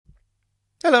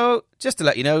Hello, just to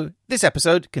let you know, this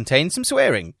episode contains some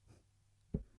swearing.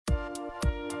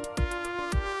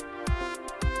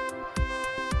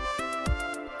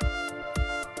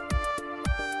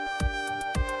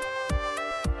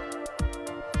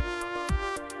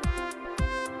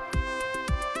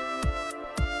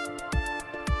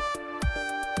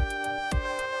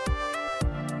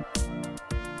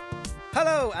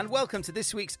 Hello and welcome to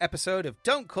this week's episode of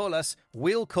Don't Call Us,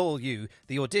 We'll Call You,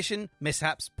 the Audition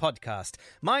Mishaps podcast.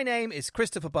 My name is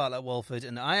Christopher Bartlett Walford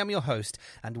and I am your host,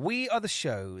 and we are the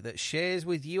show that shares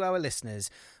with you, our listeners,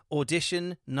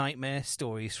 audition nightmare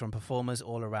stories from performers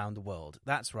all around the world.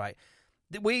 That's right.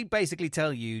 We basically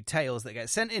tell you tales that get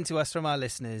sent in to us from our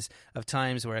listeners of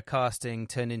times where a casting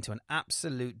turned into an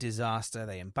absolute disaster.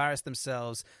 They embarrassed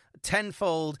themselves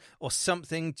tenfold, or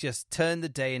something just turned the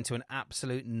day into an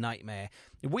absolute nightmare.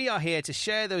 We are here to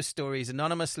share those stories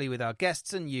anonymously with our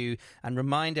guests and you, and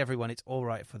remind everyone it's all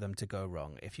right for them to go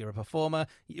wrong. If you're a performer,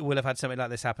 you will have had something like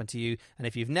this happen to you, and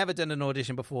if you've never done an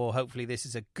audition before, hopefully this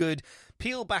is a good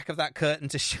peel back of that curtain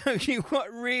to show you what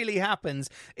really happens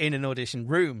in an audition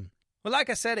room. Well,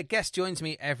 like I said, a guest joins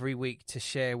me every week to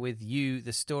share with you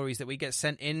the stories that we get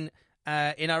sent in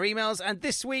our emails. And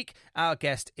this week, our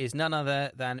guest is none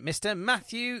other than Mr.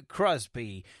 Matthew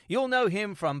Crosby. You'll know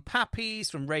him from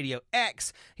Pappies, from Radio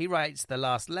X. He writes The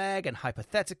Last Leg and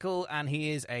Hypothetical, and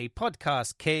he is a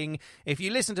podcast king. If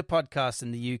you listen to podcasts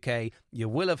in the UK, you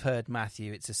will have heard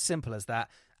Matthew. It's as simple as that.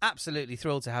 Absolutely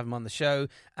thrilled to have him on the show,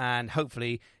 and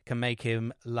hopefully can make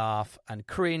him laugh and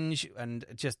cringe and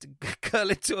just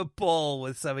curl into a ball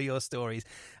with some of your stories.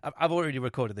 I've already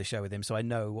recorded the show with him, so I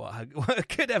know what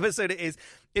a good episode it is.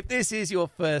 If this is your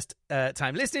first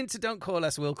time listening to Don't Call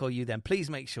Us, We'll Call You, then please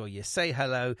make sure you say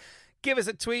hello. Give us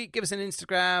a tweet, give us an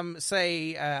Instagram,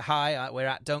 say hi, we're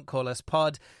at Don't Call Us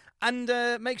Pod. And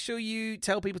make sure you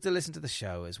tell people to listen to the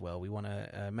show as well. We want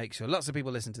to make sure lots of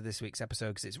people listen to this week's episode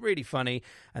because it's really funny.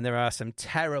 And there are some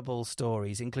terrible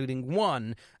stories, including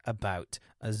one about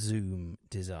a Zoom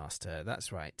disaster.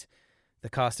 That's right.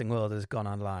 The casting world has gone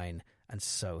online, and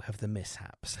so have the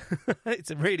mishaps.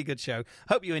 It's a really good show.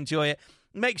 Hope you enjoy it.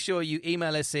 Make sure you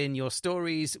email us in your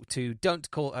stories to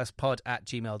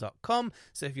don'tcalluspod@gmail.com.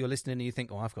 So if you're listening and you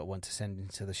think, oh, I've got one to send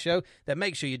into the show, then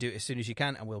make sure you do it as soon as you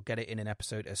can, and we'll get it in an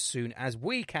episode as soon as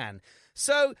we can.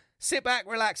 So sit back,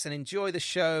 relax, and enjoy the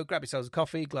show. Grab yourselves a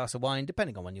coffee, glass of wine,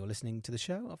 depending on when you're listening to the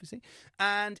show, obviously.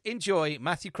 And enjoy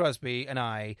Matthew Crosby and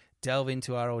I delve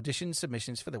into our audition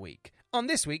submissions for the week. On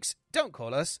this week's Don't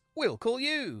Call Us, We'll Call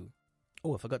You.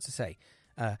 Oh, I forgot to say,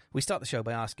 we start the show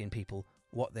by asking people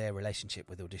what their relationship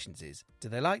with auditions is. Do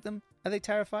they like them? Are they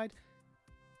terrified?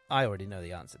 I already know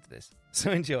the answer to this,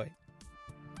 so enjoy.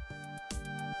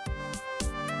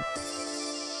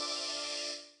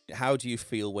 How do you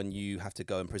feel when you have to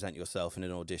go and present yourself in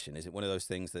an audition? Is it one of those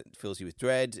things that fills you with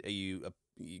dread? Are you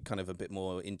kind of a bit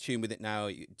more in tune with it now?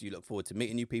 Do you look forward to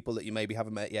meeting new people that you maybe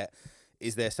haven't met yet?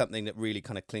 Is there something that really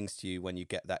kind of clings to you when you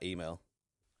get that email?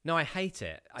 No, I hate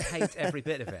it. I hate every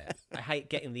bit of it. I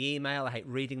hate getting the email. I hate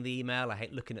reading the email. I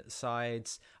hate looking at the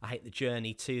sides. I hate the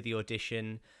journey to the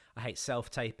audition. I hate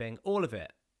self-taping. All of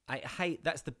it. I hate.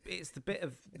 It's the bit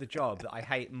of the job that I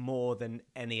hate more than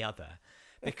any other.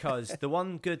 Because the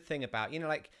one good thing about,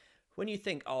 like when you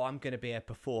think, oh, I'm going to be a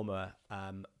performer,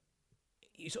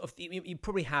 you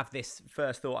probably have this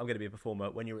first thought, I'm going to be a performer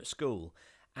when you're at school.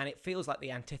 And it feels like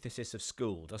the antithesis of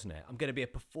school, doesn't it? I'm going to be a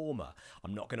performer.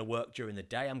 I'm not going to work during the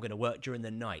day. I'm going to work during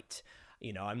the night.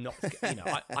 I'm not,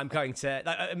 I'm going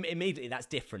to, immediately that's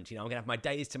different. I'm going to have my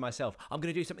days to myself. I'm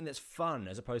going to do something that's fun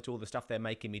as opposed to all the stuff they're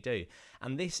making me do.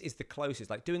 And this is the closest,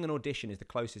 like doing an audition is the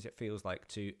closest it feels like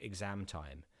to exam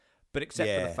time. But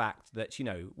except for the fact that,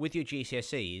 with your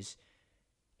GCSEs,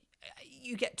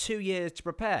 you get 2 years to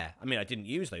prepare. I mean, I didn't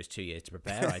use those 2 years to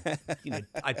prepare.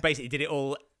 I basically did it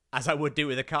all as I would do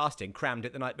with a casting, crammed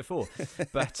it the night before.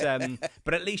 But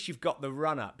at least you've got the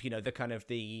run up,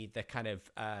 the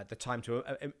time to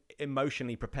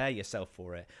emotionally prepare yourself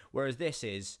for it. Whereas this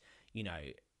is, you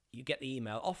get the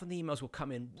email. Often the emails will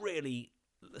come in really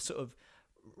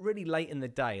late in the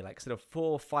day, like sort of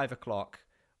 4 or 5 o'clock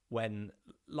when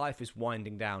life is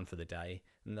winding down for the day.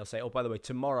 And they'll say, oh, by the way,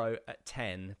 tomorrow at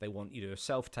 10, they want you to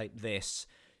self-tape this,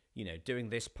 doing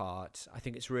this part. I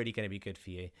think it's really going to be good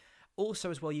for you.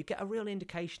 Also, as well, you get a real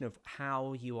indication of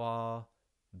how you are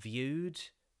viewed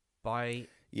by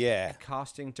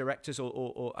casting directors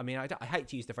or I mean, I hate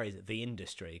to use the phrase "the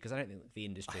industry" because I don't think the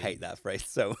industry. I hate that phrase.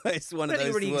 So it's one of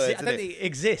those really words. I don't think it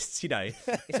exists.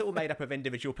 It's all made up of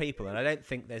individual people, and I don't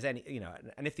think there's any.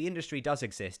 And if the industry does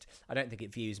exist, I don't think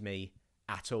it views me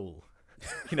at all.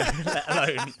 let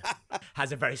alone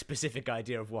has a very specific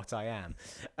idea of what I am.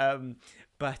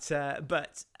 But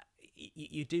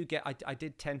you do get. I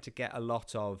did tend to get a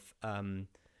lot of,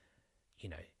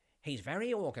 he's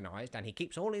very organised and he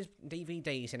keeps all his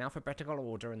DVDs in alphabetical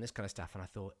order and this kind of stuff. And I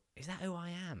thought, is that who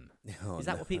I am? Is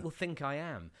that what people think I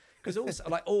am? Because also,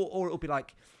 like, or it'll be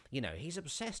like, he's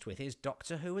obsessed with his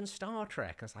Doctor Who and Star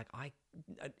Trek. I was like,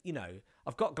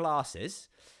 I've got glasses,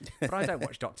 but I don't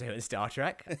watch Doctor Who and Star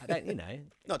Trek. I don't,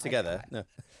 Not together, no.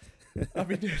 I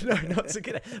mean, no, not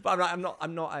together. But I'm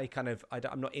not a kind of,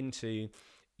 I'm not into,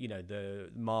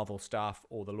 the Marvel stuff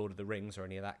or the Lord of the Rings or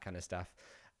any of that kind of stuff.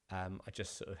 I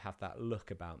just sort of have that look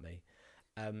about me.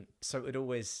 So it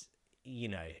always,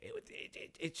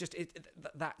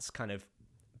 that's kind of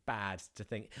bad to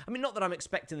think. I mean, not that I'm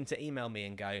expecting them to email me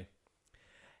and go,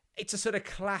 it's a sort of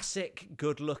classic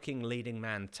good-looking leading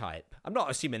man type. I'm not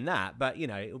assuming that, but,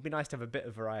 it would be nice to have a bit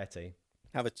of variety.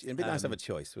 It'd be nice to have a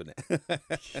choice, wouldn't it?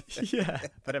 Yeah,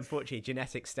 but unfortunately,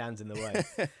 genetics stands in the way.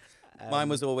 Mine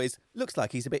was always, looks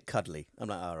like he's a bit cuddly. I'm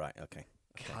like, all right, okay.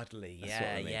 Cuddly,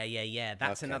 yeah.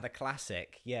 That's another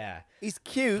classic, yeah. He's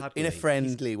cute in a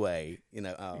friendly way,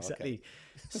 exactly. Okay.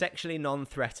 Sexually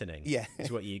non-threatening, yeah,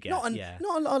 is what you get. Not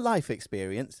a lot of life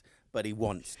experience, but he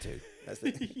wants to. That's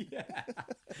the... Yeah.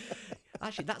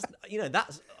 Actually, that's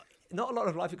not a lot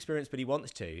of life experience, but he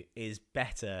wants to is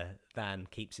better than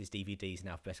keeps his DVDs in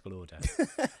alphabetical order.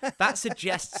 That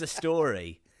suggests a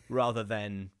story rather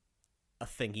than a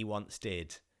thing he once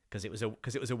did. Because it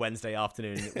was a Wednesday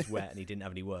afternoon and it was wet and he didn't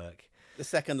have any work. The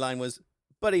second line was,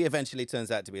 but he eventually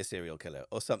turns out to be a serial killer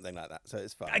or something like that. So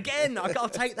it's fine. Again, I'll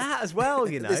take that as well.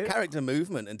 There's character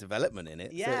movement and development in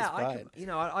it. Yeah, so it's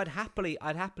fine.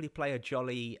 I'd happily play a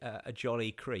jolly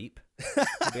creep.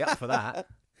 I'd be up for that.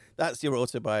 That's your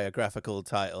autobiographical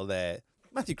title there,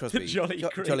 Matthew Crosby.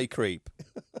 Jolly Creep.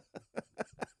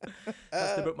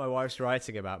 That's the book my wife's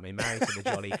writing about me. Married to the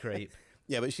Jolly Creep.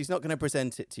 Yeah, but she's not going to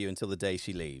present it to you until the day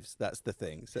she leaves. That's the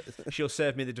thing. So... She'll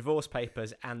serve me the divorce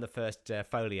papers and the first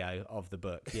folio of the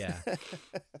book. Yeah.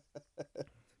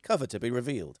 Cover to be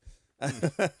revealed.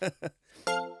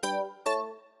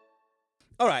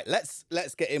 All right, let's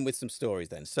get in with some stories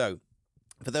then. So,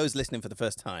 for those listening for the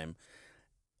first time,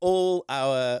 all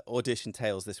our audition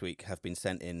tales this week have been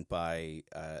sent in by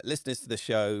listeners to the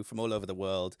show from all over the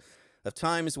world of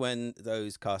times when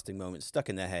those casting moments stuck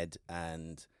in their head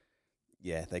and...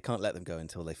 yeah, they can't let them go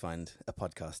until they find a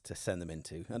podcast to send them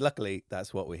into. And luckily,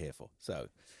 that's what we're here for. So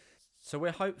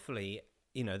we're hopefully,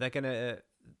 they're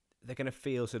gonna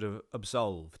feel sort of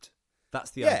absolved.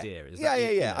 That's the idea. Is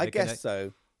that, I guess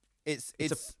so. It's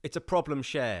a problem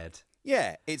shared.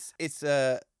 Yeah, it's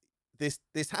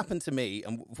this happened to me,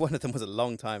 and one of them was a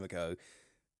long time ago.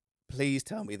 Please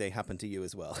tell me they happened to you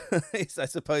as well. I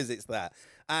suppose it's that.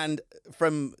 And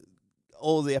from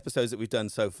all the episodes that we've done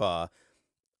so far,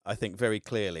 I think very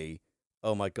clearly,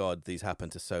 oh my God, these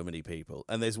happen to so many people.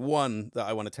 And there's one that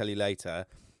I want to tell you later,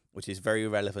 which is very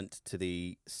relevant to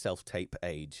the self-tape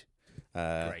age.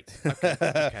 Great.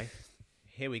 Okay.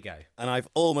 Here we go. And I've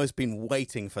almost been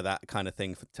waiting for that kind of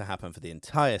thing to happen for the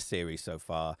entire series so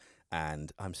far.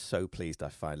 And I'm so pleased I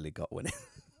finally got one.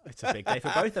 It's a big day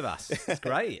for both of us. It's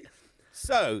great.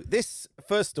 So this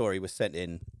first story was sent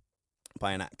in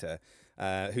by an actor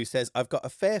who says, I've got a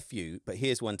fair few, but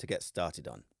here's one to get started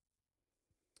on.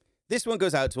 This one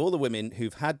goes out to all the women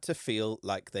who've had to feel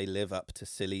like they live up to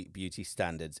silly beauty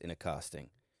standards in a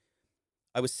casting.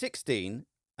 I was 16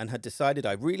 and had decided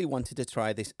I really wanted to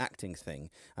try this acting thing,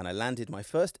 and I landed my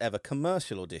first ever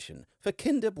commercial audition for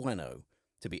Kinder Bueno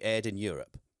to be aired in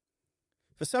Europe.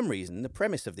 For some reason, the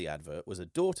premise of the advert was a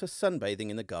daughter sunbathing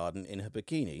in the garden in her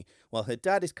bikini while her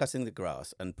dad is cutting the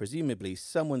grass and presumably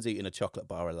someone's eating a chocolate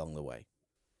bar along the way.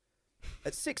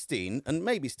 At 16, and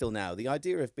maybe still now, the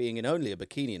idea of being in only a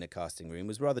bikini in a casting room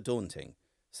was rather daunting.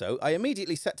 So I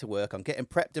immediately set to work on getting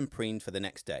prepped and preened for the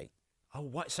next day. Oh,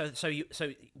 what? Sorry,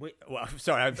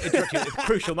 I've interrupted you at a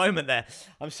crucial moment there.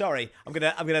 I'm sorry. I'm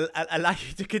gonna allow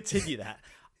you to continue that.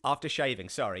 After shaving,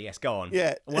 sorry, yes, go on.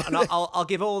 Yeah, and I'll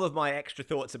give all of my extra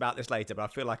thoughts about this later. But I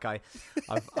feel like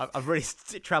I've really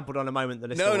trampled on a moment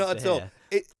that no, not at all.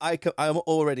 I'm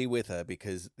already with her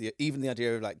because even the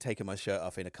idea of like taking my shirt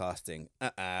off in a casting,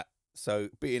 so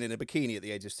being in a bikini at the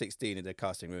age of 16 in a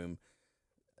casting room,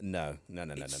 no.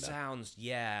 It sounds,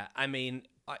 yeah. I mean,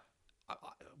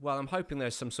 I'm hoping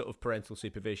there's some sort of parental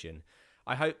supervision.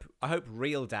 I hope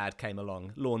real dad came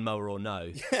along, lawnmower or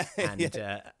no, and.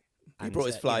 He brought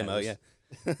his Flymo,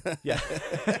 yeah.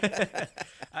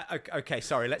 Okay,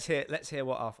 sorry. Let's hear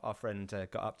what our friend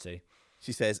got up to.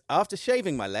 She says, after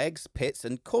shaving my legs, pits,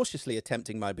 and cautiously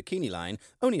attempting my bikini line,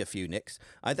 only a few nicks,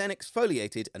 I then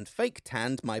exfoliated and fake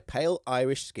tanned my pale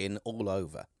Irish skin all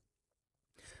over.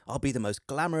 I'll be the most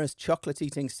glamorous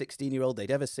chocolate-eating 16-year-old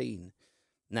they'd ever seen.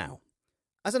 Now,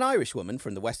 as an Irish woman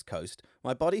from the West Coast,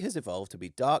 my body has evolved to be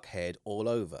dark-haired all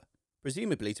over,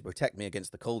 presumably to protect me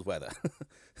against the cold weather.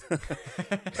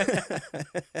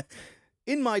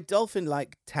 In my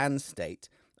dolphin-like tan state,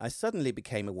 I suddenly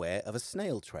became aware of a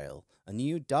snail trail, a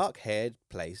new dark-haired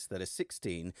place that at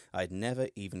 16 I'd never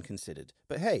even considered.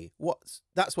 But hey,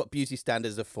 that's what beauty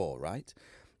standards are for, right?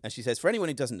 And she says, for anyone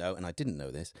who doesn't know, and I didn't know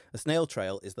this, a snail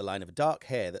trail is the line of dark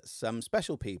hair that some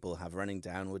special people have running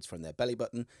downwards from their belly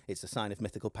button. It's a sign of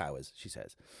mythical powers, she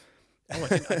says. Oh,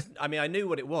 I mean, I knew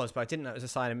what it was, but I didn't know it was a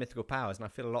sign of mythical powers, and I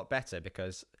feel a lot better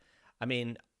because, I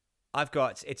mean,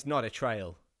 it's not a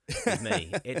trail with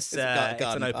me. It's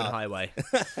an open highway.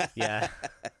 Yeah.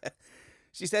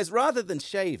 She says, rather than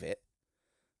shave it,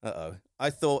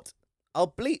 I thought, I'll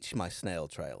bleach my snail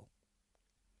trail.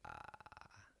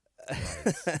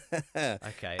 Right.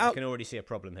 Okay, I can already see a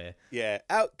problem here. Yeah,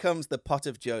 out comes the pot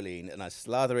of Jolene and I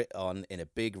slather it on in a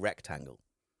big rectangle.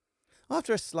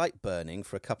 After a slight burning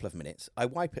for a couple of minutes, I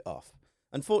wipe it off.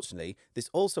 Unfortunately, this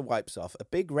also wipes off a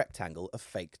big rectangle of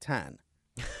fake tan.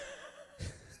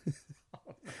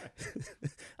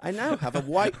 I now have a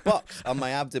white box on my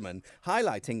abdomen,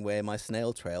 highlighting where my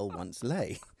snail trail once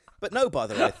lay. But no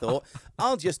bother, I thought.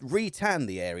 I'll just re-tan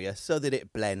the area so that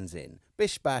it blends in.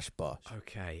 Bish, bash, bosh.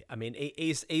 Okay. I mean,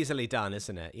 easily done,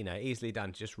 isn't it? You know, easily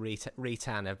done to just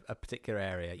re-tan a particular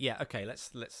area. Yeah, okay,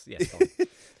 let's yes.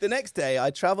 The next day,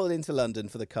 I travelled into London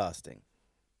for the casting.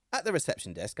 At the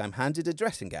reception desk, I'm handed a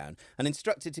dressing gown and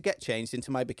instructed to get changed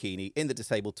into my bikini in the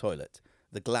disabled toilet.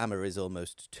 The glamour is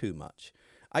almost too much.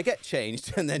 I get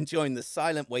changed and then join the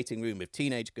silent waiting room of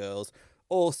teenage girls,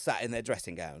 all sat in their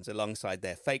dressing gowns alongside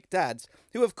their fake dads,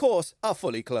 who, of course, are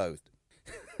fully clothed.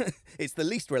 It's the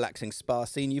least relaxing spa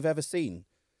scene you've ever seen.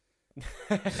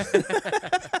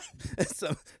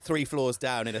 Some 3 floors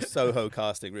down in a Soho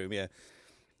casting room, yeah.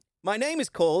 My name is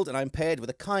called and I'm paired with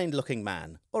a kind-looking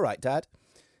man. All right, Dad.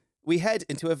 We head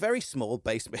into a very small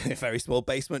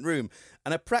basement room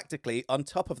and are practically on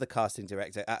top of the casting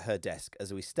director at her desk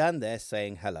as we stand there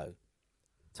saying hello.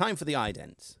 Time for the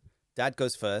idents. Dad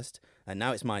goes first, and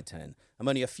now it's my turn. I'm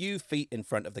only a few feet in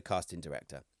front of the casting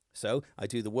director. So I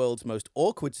do the world's most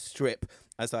awkward strip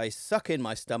as I suck in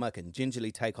my stomach and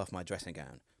gingerly take off my dressing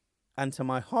gown. And to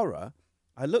my horror,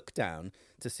 I look down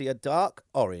to see a dark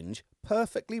orange,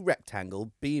 perfectly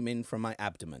rectangle beam in from my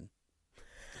abdomen.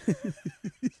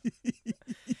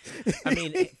 I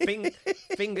mean,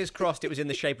 fingers crossed it was in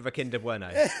the shape of a Kinder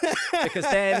Bueno. Because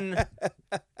then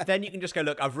you can just go,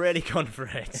 look, I've really gone for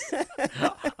it.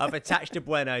 I've attached a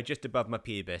Bueno just above my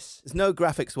pubis. There's no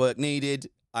graphics work needed.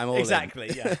 I'm all exactly,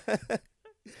 in. Yeah.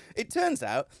 It turns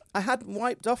out I hadn't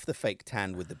wiped off the fake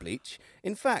tan with the bleach.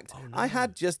 In fact, I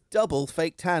had just double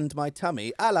fake tanned my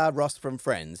tummy, a la Ross from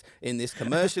Friends, in this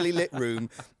commercially lit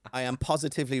room. I am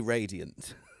positively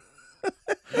radiant.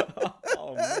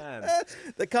 Oh, man.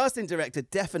 The casting director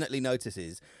definitely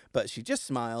notices, but she just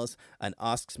smiles and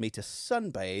asks me to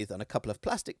sunbathe on a couple of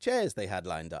plastic chairs they had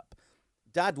lined up.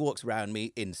 Dad walks round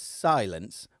me in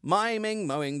silence, miming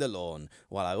mowing the lawn,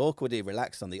 while I awkwardly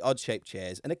relax on the odd-shaped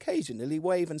chairs and occasionally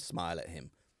wave and smile at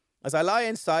him. As I lie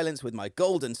in silence with my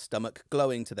golden stomach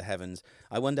glowing to the heavens,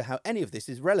 I wonder how any of this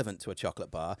is relevant to a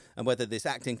chocolate bar and whether this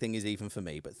acting thing is even for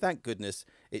me, but thank goodness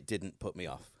it didn't put me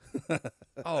off.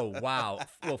 Oh, wow.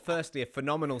 Well, firstly, a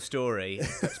phenomenal story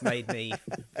that's made me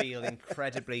feel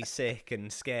incredibly sick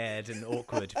and scared and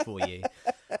awkward for you.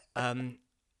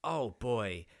 Oh,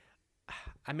 boy.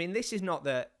 I mean, this is not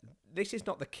the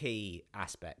key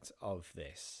aspect of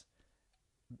this.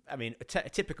 I mean,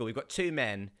 typical. We've got 2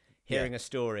 men hearing a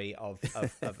story of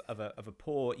a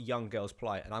poor young girl's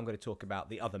plight, and I'm going to talk about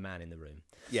the other man in the room.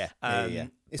 Yeah.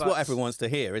 It's what everyone wants to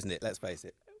hear, isn't it? Let's face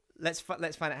it. Let's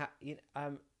find out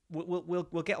how.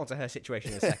 We'll get onto her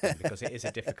situation in a second because it is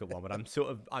a difficult one. But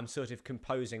I'm sort of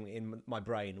composing in my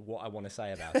brain what I want to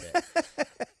say about it.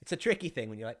 It's a tricky thing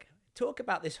when you're like, talk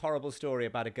about this horrible story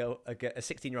about a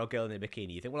 16-year-old girl in a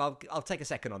bikini. You think, well, I'll take a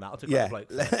second on that. I'll talk about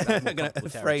the bloke first. I'm going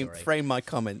to frame my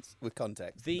comments with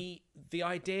context. The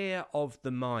idea of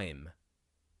the mime,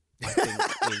 I think,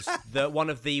 is one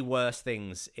of the worst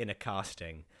things in a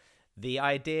casting. The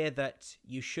idea that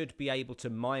you should be able to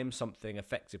mime something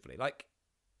effectively, like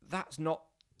that's not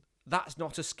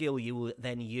a skill you will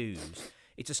then use.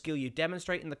 It's a skill you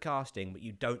demonstrate in the casting, but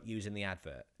you don't use in the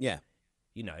advert. Yeah,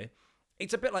 you know.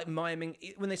 It's a bit like miming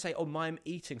when they say, "Oh, mime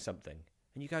eating something,"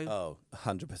 and you go, "Oh,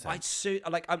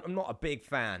 100%." I'm not a big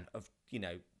fan of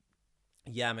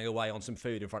yamming away on some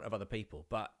food in front of other people.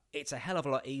 But it's a hell of a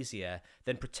lot easier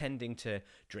than pretending to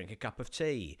drink a cup of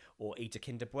tea or eat a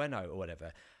Kinder Bueno or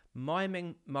whatever.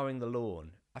 Miming mowing the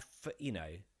lawn, you know,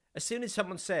 as soon as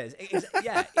someone says,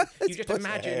 you just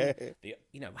imagine,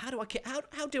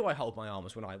 how do I hold my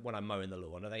arms when I'm mowing the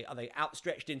lawn? Are they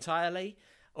outstretched entirely,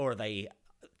 or do I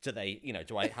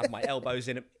have my elbows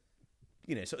in,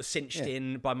 sort of cinched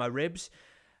in by my ribs?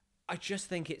 I just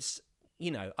think it's,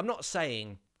 I'm not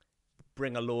saying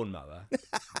bring a lawnmower,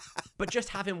 but just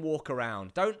have him walk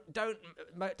around. Don't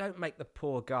make the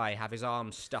poor guy have his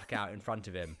arms stuck out in front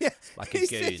of him like a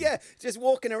goon. Just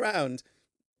walking around,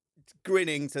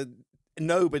 grinning to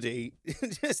nobody,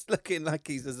 just looking like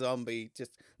he's a zombie,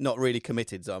 just not really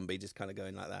committed zombie, just kind of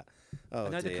going like that. Oh, I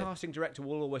know dear. The casting director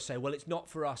will always say, well, it's not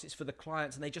for us, it's for the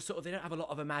clients, and they just they don't have a lot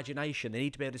of imagination. They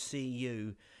need to be able to see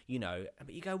you,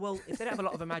 But you go, well, if they don't have a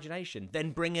lot of imagination,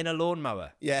 then bring in a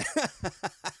lawnmower. Yeah.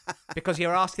 Because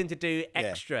you're asking to do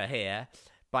extra here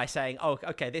by saying, oh,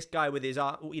 okay, this guy with his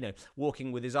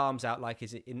walking with his arms out like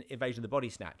he's in Invasion of the Body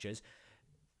Snatchers.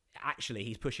 Actually,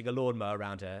 he's pushing a lawnmower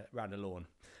around a lawn.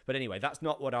 But anyway, that's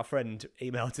not what our friend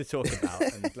emailed to talk about.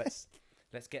 And let's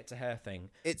get to her thing.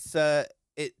 It's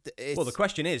well, the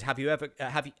question is, have you ever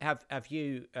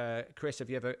Chris, have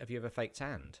you ever fake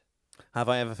tanned? Have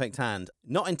I ever fake tanned?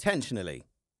 Not intentionally,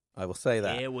 I will say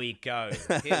that. Here we go.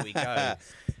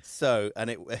 So, and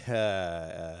it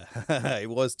it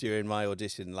was during my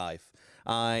audition life.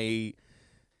 I'm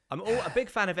a big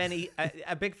fan of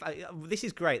this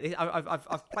is great.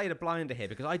 I've played a blinder here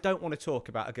because I don't want to talk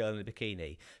about a girl in a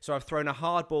bikini. So I've thrown a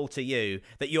hard ball to you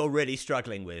that you're really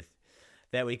struggling with.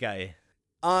 There we go.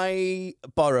 I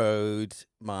borrowed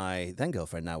my then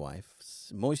girlfriend, now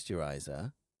wife's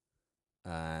moisturizer,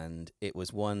 and it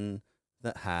was one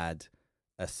that had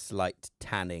a slight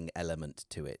tanning element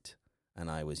to it. And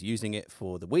I was using it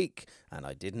for the week, and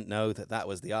I didn't know that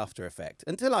was the after effect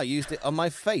until I used it on my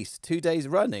face 2 days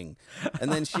running.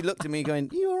 And then she looked at me going,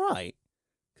 you all right?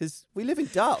 Because we live in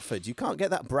Dartford. You can't get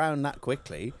that brown that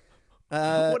quickly.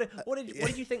 What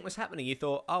did you think was happening? You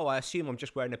thought, oh, I assume I'm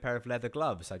just wearing a pair of leather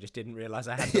gloves. I just didn't realise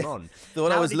I had them on.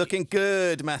 Thought I was looking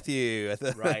good, Matthew.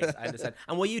 Right, I understand.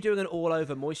 And were you doing an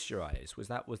all-over moisturise? Was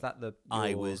that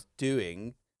I was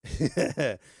doing...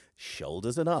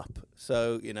 shoulders and up,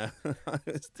 so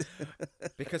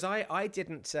because I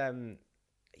didn't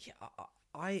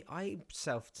I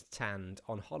self-tanned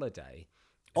on holiday.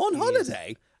 We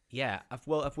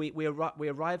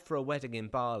arrived for a wedding in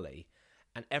Bali,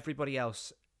 and everybody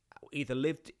else either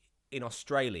lived in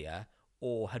Australia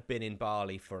or had been in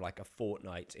Bali for like a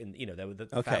fortnight. They were the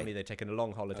family, they'd taken a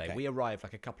long holiday. We arrived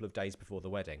like a couple of days before the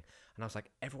wedding, and I was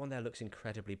like, everyone there looks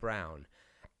incredibly brown.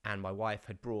 And my wife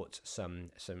had brought some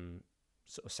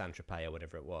sort of Saint-Tropez or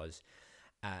whatever it was.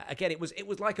 Again, it was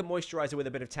like a moisturizer with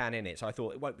a bit of tan in it, so I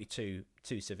thought it won't be too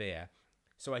severe.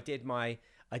 So I did my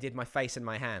face and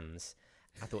my hands.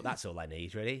 I thought that's all I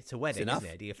need, really. It's a wedding, isn't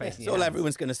it? Do your face and your it's all hands.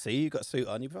 everyone's going to see. You've got a suit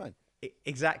on, you're fine.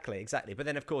 Exactly. But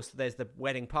then, of course, there's the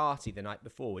wedding party the night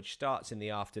before, which starts in the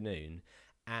afternoon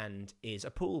and is a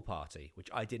pool party,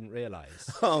 which I didn't realise.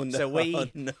 Oh, no. So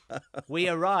we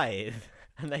arrive...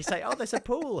 And they say, oh, there's a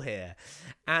pool here.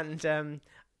 And,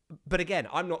 but again,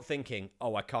 I'm not thinking,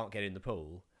 oh, I can't get in the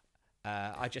pool.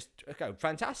 I just go,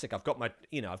 fantastic. I've got my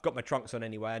trunks on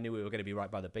anyway. I knew we were going to be right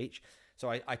by the beach.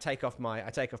 So I take off my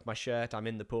shirt. I'm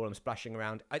in the pool. I'm splashing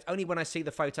around. Only when I see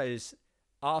the photos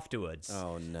afterwards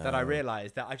that I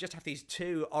realise that I just have these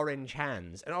two orange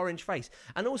hands, an orange face.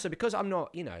 And also because I'm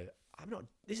not,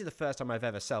 this is the first time I've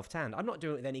ever self-tanned. I'm not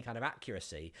doing it with any kind of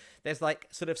accuracy. There's like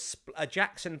sort of a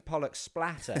Jackson Pollock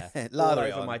splatter all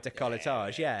over my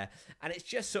décolletage, and it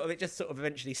just sort of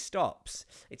eventually stops.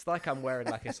 It's like I'm wearing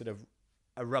like a sort of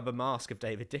a rubber mask of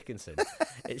David Dickinson.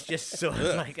 It's just sort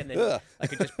of like, and then I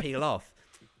could just peel off.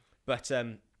 But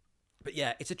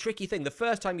yeah, it's a tricky thing. The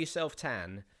first time you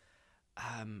self-tan,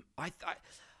 I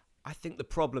think the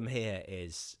problem here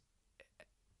is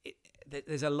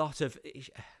there's a lot of...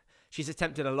 She's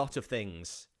attempted a lot of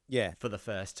things for the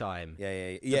first time.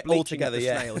 Yeah. Altogether,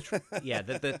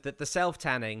 the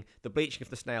self-tanning, the bleaching of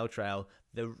the snail trail,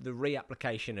 the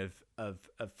reapplication of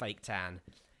fake tan.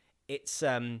 It's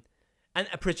and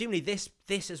presumably this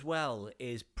as well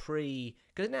is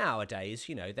because nowadays,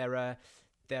 there are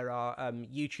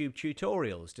YouTube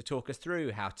tutorials to talk us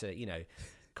through how to,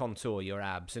 contour your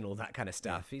abs and all that kind of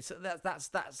stuff. That's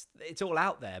it's all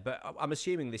out there, but I'm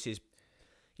assuming this is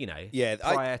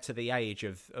prior to the age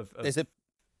of there's a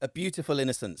beautiful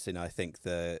innocence in, I think,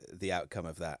 the outcome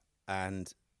of that.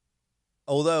 And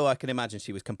although I can imagine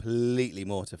she was completely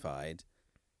mortified,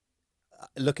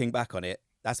 looking back on it,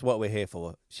 That's what we're here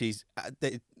for. She's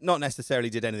not necessarily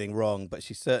did anything wrong, but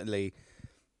she certainly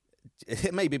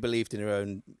maybe believed in her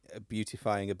own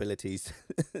beautifying abilities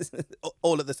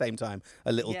all at the same time,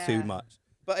 a little too much.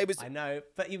 But it was. I know,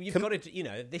 but you've got to. You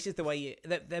know, this is the way.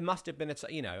 There must have been a.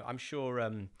 You know, I'm sure.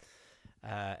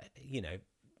 You know,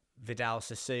 Vidal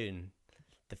Sassoon,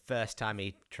 the first time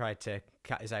he tried to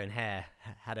cut his own hair,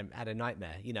 had a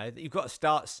nightmare. You know, you've got to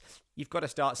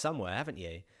start somewhere, haven't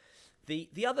you?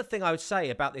 The other thing I would say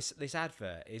about this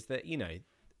advert is that, you know,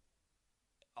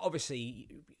 obviously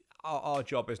our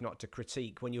job is not to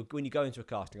critique when you go into a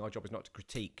casting. Our job is not to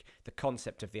critique the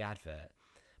concept of the advert.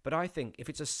 But I think if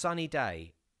it's a sunny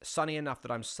day, sunny enough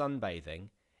that I'm sunbathing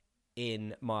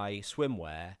in my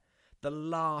swimwear, the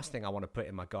last thing I want to put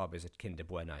in my garb is a Kinder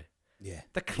Bueno. Yeah.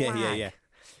 The clag. Yeah.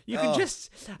 You can just.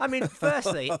 I mean,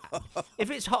 firstly, if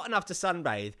it's hot enough to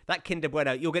sunbathe, that Kinder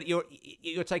Bueno,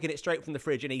 you're taking it straight from the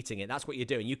fridge and eating it. That's what you're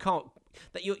doing. You can't.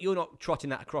 You're not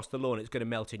trotting that across the lawn. It's going to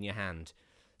melt in your hand.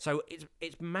 So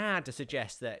it's mad to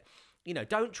suggest that, you know,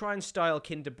 don't try and style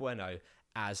Kinder Bueno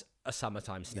as a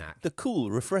summertime snack. The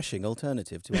cool, refreshing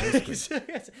alternative to ice cream.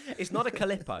 It's not a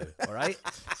Calippo, all right?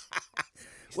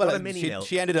 It's Well, not a mini milk.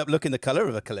 she ended up looking the colour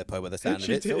of a Calippo with the sound of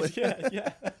it. Did,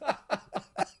 yeah.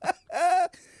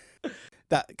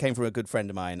 That came from a good friend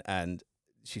of mine, and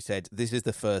she said, this is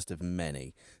the first of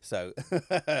many. So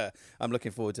I'm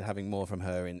looking forward to having more from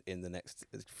her in the next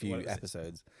few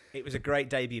episodes. It was a great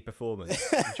debut performance.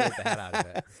 Enjoyed the hell out of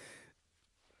it.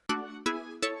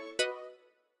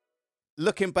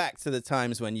 Looking back to the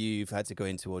times when you've had to go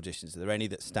into auditions, are there any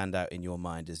that stand out in your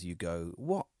mind as you go,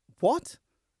 what?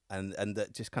 And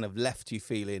that just kind of left you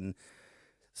feeling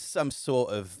some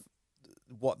sort of,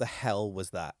 what the hell was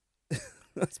that?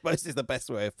 I suppose is the best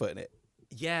way of putting it.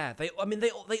 Yeah, they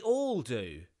all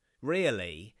do,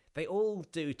 really. They all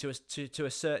do to a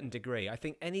certain degree. I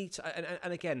think and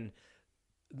again,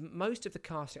 most of the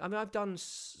casting. I mean, I've done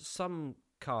some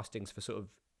castings for sort of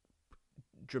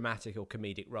dramatic or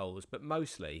comedic roles, but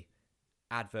mostly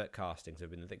advert castings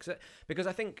have been the thing. Because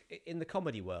I think in the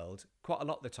comedy world, quite a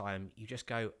lot of the time, you just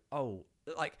go, oh,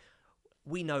 like,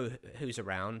 we know who's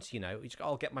around, you know.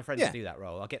 I'll get my friend to do that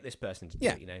role. I'll get this person to do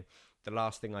it, you know. The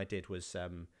last thing I did was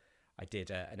I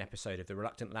did an episode of The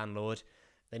Reluctant Landlord.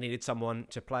 They needed someone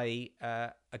to play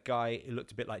a guy who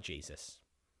looked a bit like Jesus.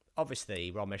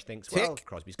 Obviously, Ramesh thinks, well,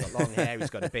 Crosby's got long hair, he's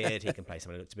got a beard, he can play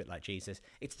someone who looks a bit like Jesus.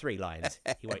 It's 3 lines.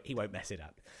 He won't mess it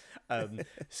up.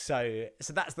 So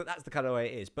that's the kind of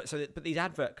way it is. But these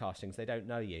advert castings, they don't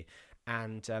know you.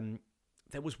 And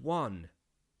there was one,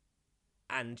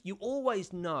 and you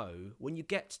always know when you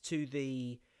get to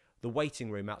the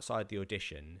waiting room outside the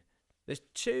audition. There's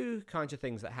 2 kinds of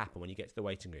things that happen when you get to the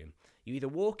waiting room. You either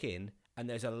walk in and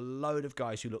there's a load of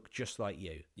guys who look just like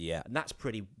you. Yeah. And that's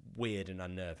pretty weird and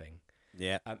unnerving.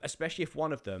 Yeah. Especially if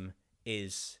one of them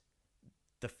is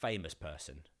the famous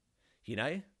person, you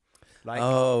know? Like,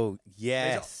 oh,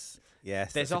 yes.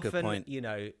 Yes, there's that's a often, good point. you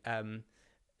know,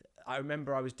 I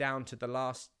remember I was down to the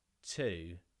last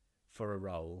 2 for a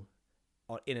role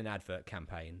in an advert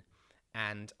campaign.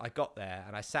 And I got there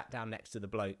and I sat down next to the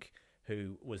bloke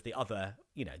who was the other,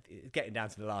 you know, getting down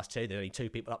to the last 2. There are only 2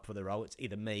 people up for the role. It's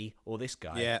either me or this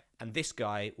guy. Yeah. And this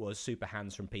guy was Super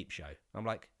Hans from Peep Show. I'm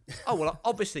like, oh, well,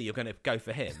 obviously you're going to go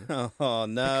for him. Oh,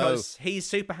 no. Because he's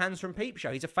Super Hans from Peep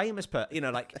Show. He's a famous person. You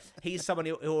know, like, he's someone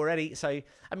who already... So,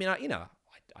 I mean, I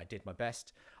did my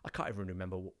best. I can't even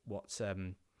remember what...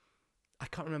 I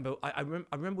can't remember. I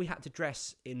remember we had to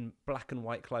dress in black and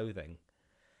white clothing.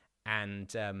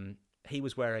 And he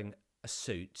was wearing a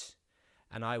suit...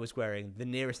 And I was wearing the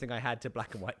nearest thing I had to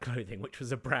black and white clothing, which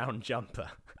was a brown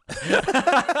jumper.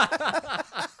 I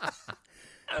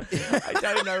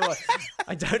don't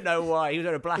know why. He was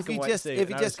wearing a black and white suit. If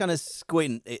you just kind of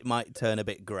squint, it might turn a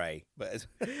bit grey. But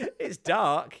it's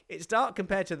dark. It's dark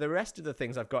compared to the rest of the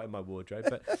things I've got in my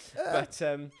wardrobe. But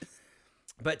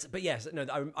yes,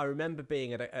 no. I remember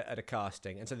being at a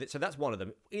casting, and so that's one of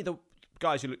them. Either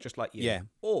guys who look just like you,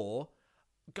 or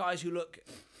guys who look.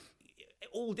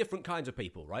 All different kinds of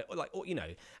people, right? Or, you know,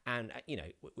 and you know,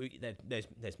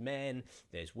 there's men,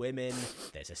 there's women,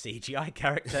 there's a CGI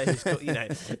character who's got, you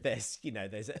know,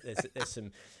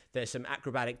 there's some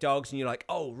acrobatic dogs, and you're like,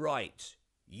 oh right,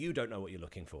 you don't know what you're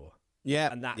looking for,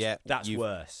 and that's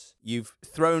worse. You've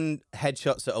thrown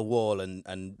headshots at a wall,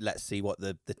 and let's see what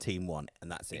the team want, and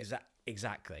that's it.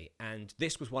 Exactly. And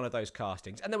this was one of those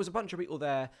castings, and there was a bunch of people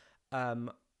there.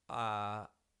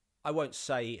 I won't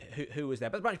say who was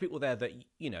there, but a bunch of people there that,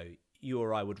 you know, you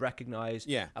or I would recognise.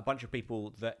 Yeah. A bunch of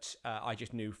people that I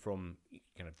just knew from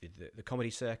kind of the comedy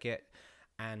circuit,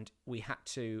 and we had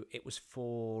to. It was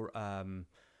for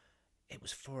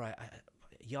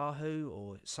Yahoo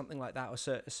or something like that, or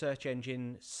a search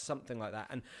engine, something like that.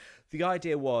 And the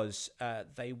idea was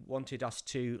they wanted us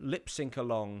to lip sync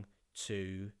along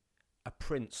to a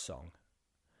Prince song.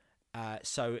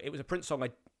 So it was a Prince song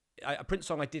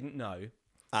I didn't know.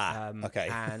 Okay.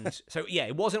 And so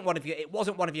it wasn't one of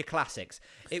your classics.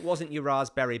 It wasn't your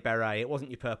Raspberry Beret. It wasn't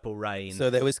your Purple Rain. So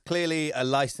there was clearly a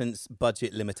license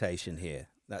budget limitation here.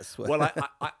 That's what... Well,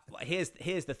 here's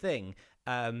the thing,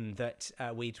 that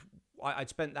I'd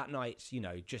spent that night,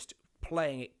 just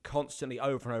playing it constantly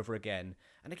over and over again.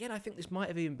 And again, I think this might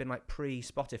have even been like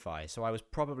pre-Spotify. So I was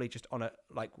probably just on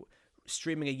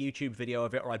streaming a YouTube video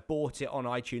of it, or I bought it on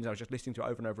iTunes. I was just listening to it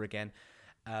over and over again.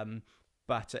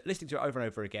 But listening to it over and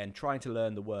over again, trying to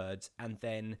learn the words. And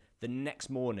then the next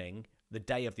morning, the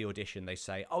day of the audition, they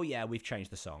say, oh yeah, we've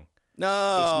changed the song. It's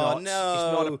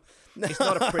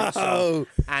not a Prince song.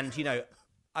 And,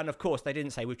 and of course they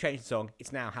didn't say we've changed the song.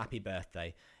 It's now Happy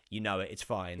Birthday. You know it. It's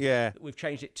fine. Yeah. We've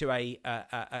changed it to a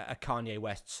Kanye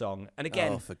West song. And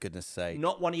again, for goodness sake,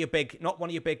 not one of your big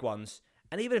ones.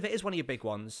 And even if it is one of your big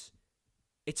ones,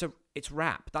 it's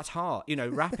rap. That's hard.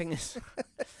 Rapping is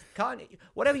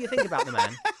whatever you think about the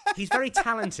man, he's very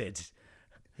talented.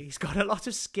 He's got a lot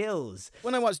of skills.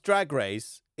 When I watch Drag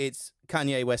Race, it's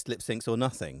Kanye West lip syncs or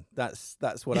nothing. That's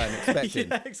what I'm expecting.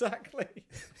 Yeah, exactly.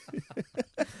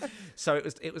 So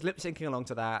it was lip syncing along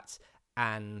to that,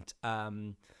 and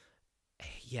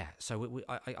So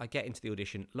I get into the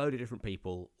audition, load of different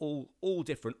people, all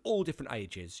different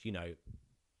ages.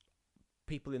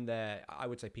 People in their, I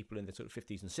would say people in the sort of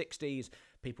 50s and 60s,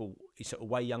 people sort of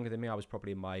way younger than me. I was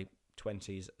probably in my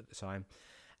 20s at the time.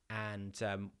 And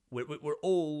we've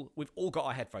all got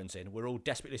our headphones in. We're all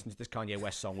desperately listening to this Kanye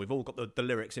West song. We've all got the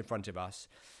lyrics in front of us.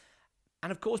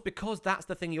 And of course, because that's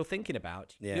the thing you're thinking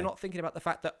about, You're not thinking about the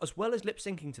fact that as well as lip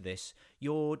syncing to this,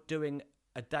 you're doing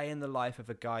a day in the life of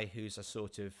a guy who's a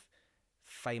sort of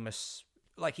famous,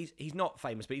 like he's not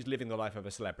famous, but he's living the life of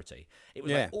a celebrity. It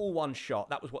was like all one shot.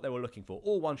 That was what they were looking for,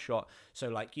 all one shot. So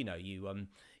like, you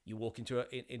walk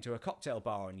into a cocktail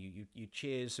bar and you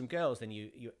cheers some girls, then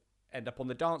you end up on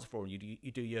the dance floor and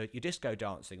you do your disco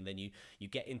dancing. Then you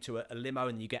get into a limo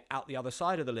and you get out the other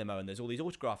side of the limo and there's all these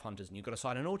autograph hunters and you've got to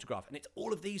sign an autograph, and it's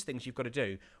all of these things you've got to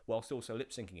do whilst also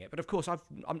lip syncing it. But of course,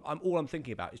 I'm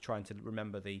thinking about is trying to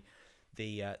remember the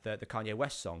Kanye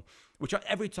West song, which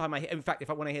every time I hear, in fact, if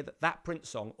I want to hear that Prince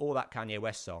song or that Kanye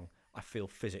West song, I feel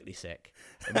physically sick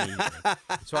immediately.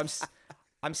 So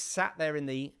I'm sat there in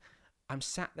the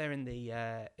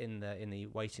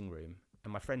waiting room.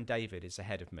 And my friend David is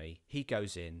ahead of me. He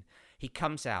goes in. He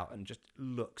comes out and just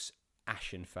looks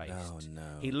ashen-faced. Oh,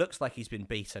 no. He looks like he's been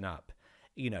beaten up.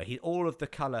 All of the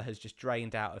colour has just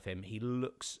drained out of him. He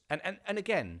looks... And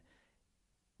again,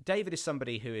 David is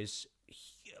somebody who is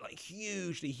like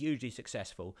hugely, hugely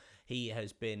successful. He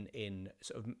has been in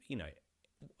sort of,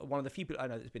 one of the few people I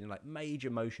know that's been in like major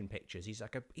motion pictures.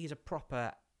 He's a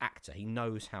proper actor. He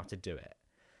knows how to do it.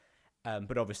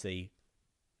 But obviously...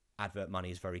 advert money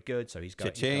is very good, so he's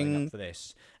going up for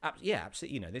this. Yeah,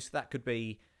 absolutely. That could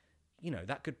be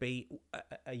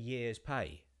a year's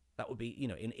pay. That would be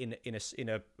in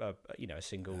a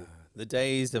single. The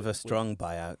days of a strong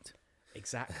buyout.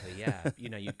 Exactly. Yeah.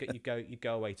 You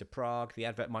go away to Prague. The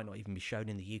advert might not even be shown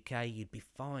in the UK. You'd be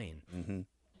fine. Mm-hmm.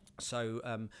 So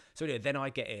then I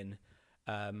get in,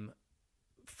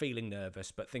 feeling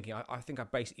nervous, but thinking I think I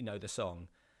basically know the song.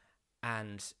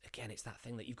 And again, it's that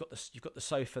thing that you've got the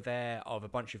sofa there of a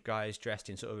bunch of guys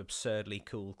dressed in sort of absurdly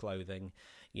cool clothing,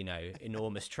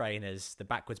 enormous trainers, the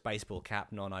backwards baseball cap,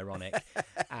 non-ironic,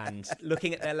 and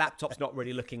looking at their laptops, not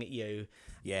really looking at you.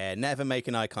 Yeah, never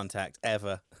making eye contact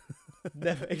ever.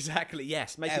 Never, exactly.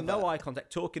 Yes, making no eye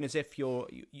contact, talking as if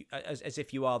as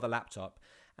if you are the laptop.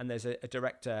 And there's a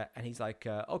director, and he's like,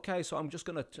 "Okay, so I'm just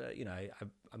gonna,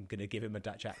 I'm gonna give him a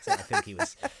Dutch accent. I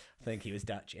think he was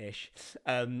Dutch-ish,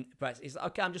 but he's like,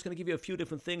 okay, I'm just gonna give you a few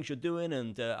different things you're doing,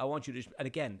 and I want you to." And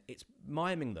again, it's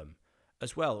miming them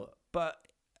as well. But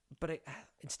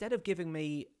instead of giving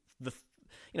me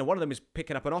one of them is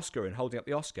picking up an Oscar and holding up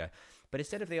the Oscar, but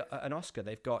instead of an Oscar,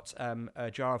 they've got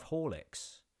a jar of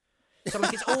Horlicks. So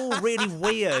like it's all really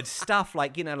weird stuff,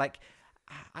 like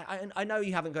I know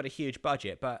you haven't got a huge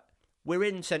budget, but we're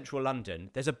in central London.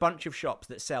 There's a bunch of shops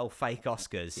that sell fake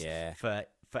Oscars for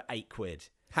 £8.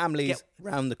 Hamleys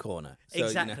round the corner. So,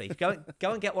 exactly. Go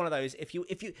and get one of those. If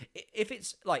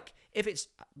it's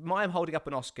I'm holding up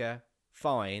an Oscar,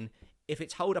 fine. If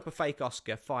it's hold up a fake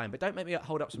Oscar, fine. But don't make me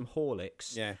hold up some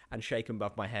Horlicks and shake them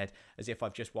above my head as if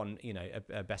I've just won,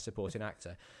 a Best Supporting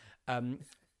Actor.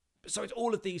 So it's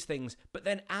all of these things. But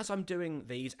then as I'm doing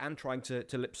these and trying to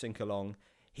lip sync along,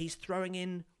 he's throwing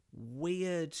in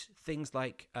weird things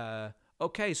like,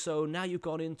 okay, so now you've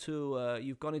gone into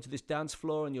this dance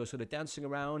floor and you're sort of dancing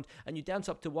around and you dance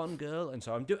up to one girl, and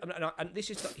so I'm doing. And this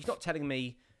is he's not telling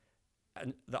me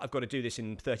that I've got to do this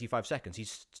in 35 seconds.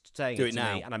 He's saying it to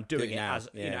me, and I'm doing it as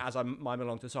as I'm miming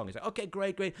along to the song. He's like, okay,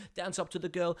 great, dance up to the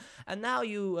girl, and now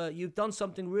you've done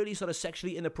something really sort of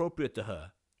sexually inappropriate to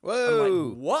her. Whoa! I'm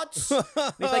like, what?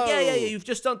 And he's like, yeah, you've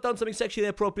just done something sexually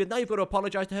inappropriate. Now you've got to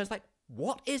apologise to her. It's like,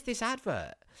 what is this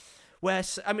advert? Where,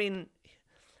 I mean,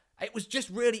 it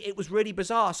was really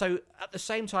bizarre. So at the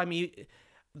same time,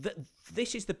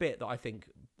 this is the bit that I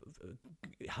think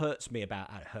hurts me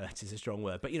about. Hurts is a strong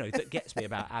word, but that gets me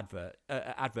about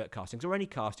advert castings, or any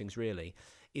castings really,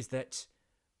 is that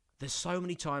there's so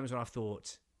many times when I've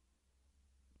thought,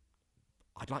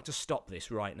 I'd like to stop this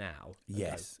right now.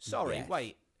 Yes. Sorry, yes.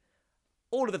 Wait.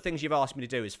 All of the things you've asked me to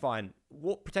do is fine.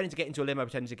 Pretending to get into a limo,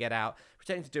 pretending to get out,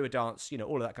 pretending to do a dance,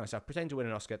 all of that kind of stuff, pretending to win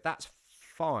an Oscar, that's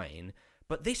fine.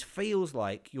 But this feels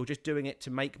like you're just doing it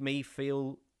to make me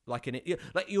feel like an idiot.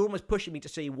 Like you're almost pushing me to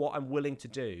see what I'm willing to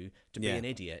do to be an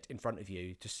idiot in front of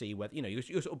you, to see whether,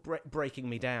 you're sort of breaking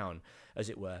me down, as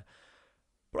it were.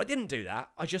 But I didn't do that.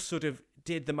 I just sort of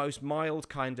did the most mild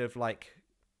kind of like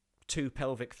 2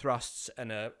 pelvic thrusts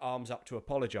and a arms up to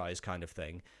apologise kind of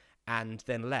thing, and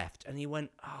then left. And he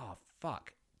went, oh,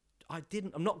 fuck. I'm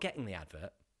not getting the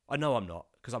advert. I know I'm not,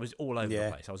 because I was all over the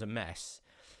place. I was a mess.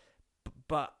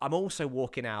 But I'm also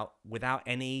walking out without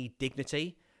any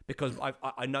dignity, because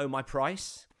I know my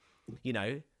price.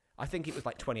 I think it was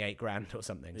like 28 grand or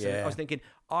something. So I was thinking,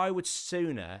 I would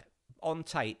sooner, on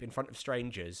tape, in front of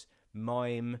strangers,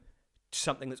 mime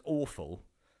something that's awful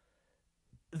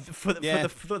for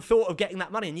the thought of getting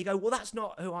that money. And you go, well, that's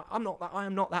not who I am.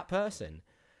 Not that person.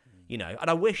 And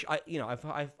I wish I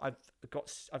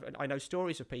know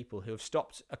stories of people who have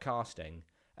stopped a casting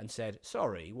and said,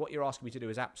 sorry, what you're asking me to do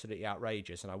is absolutely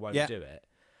outrageous and I won't do it.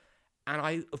 And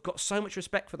I've got so much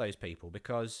respect for those people,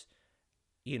 because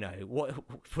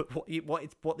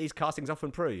what these castings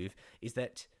often prove is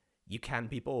that you can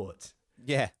be bought.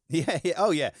 Yeah.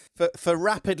 Oh, yeah. For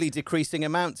rapidly decreasing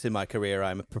amounts in my career,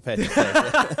 I'm prepared to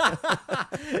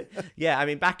say. Yeah, I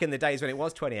mean, back in the days when it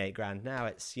was 28 grand, now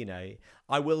it's,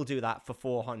 I will do that for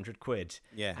 400 quid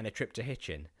and a trip to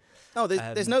Hitchin. Oh,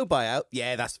 there's no buyout.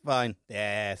 Yeah, that's fine.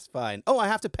 Yeah, it's fine. Oh, I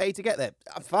have to pay to get there.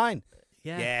 I'm fine.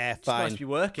 Yeah, fine. Supposed to be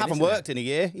working. Haven't worked in a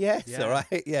year. Yeah, it's all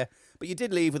right. Yeah. But you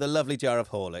did leave with a lovely jar of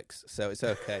Horlicks, so it's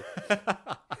okay.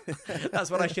 That's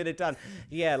what I should have done.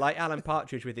 Yeah, like Alan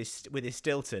Partridge with his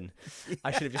Stilton.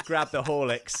 I should have just grabbed the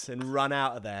Horlicks and run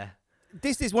out of there.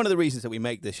 This is one of the reasons that we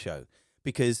make this show,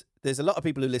 because there's a lot of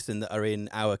people who listen that are in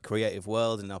our creative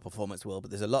world and our performance world,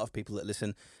 but there's a lot of people that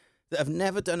listen that have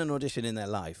never done an audition in their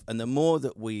life. And the more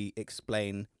that we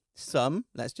explain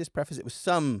let's just preface it with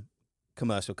some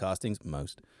commercial castings,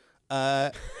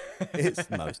 it's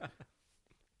most.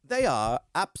 They are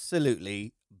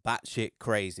absolutely batshit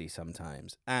crazy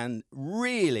sometimes, and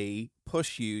really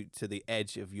push you to the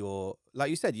edge of your, like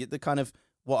you said, the kind of,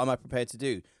 what am I prepared to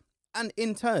do? And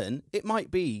in turn, it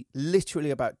might be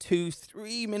literally about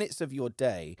 2-3 minutes of your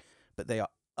day, but they are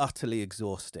utterly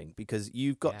exhausting, because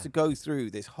you've got to go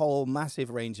through this whole massive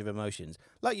range of emotions.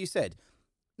 Like you said,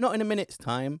 not in a minute's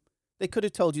time. They could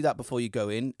have told you that before you go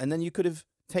in, and then you could have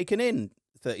taken in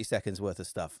 30 seconds worth of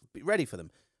stuff, be ready for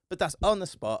them. But that's on the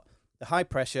spot. The high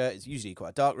pressure is usually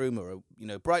quite a dark room, or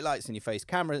bright lights in your face,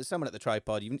 camera, someone at the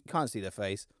tripod, you can't see their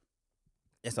face.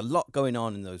 There's a lot going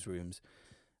on in those rooms.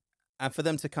 And for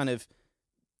them to kind of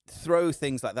throw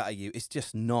things like that at you, it's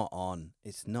just not on.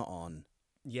 It's not on.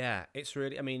 Yeah, it's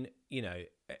really, I mean,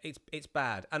 it's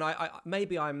bad. And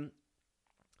maybe I'm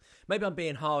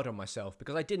being hard on myself,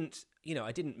 because I didn't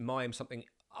mime something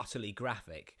utterly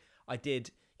graphic. I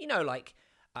did,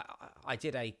 I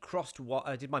did I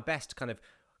did my best kind of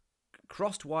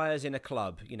crossed wires in a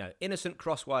club, innocent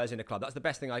cross wires in a club. That's the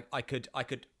best thing I could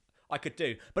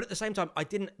do. But at the same time,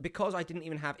 because I didn't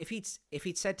even have, if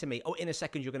he'd said to me, oh, in a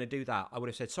second you're going to do that, I would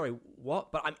have said, sorry,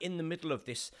 what? But I'm in the middle of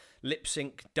this lip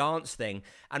sync dance thing,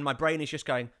 and my brain is just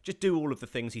going, just do all of the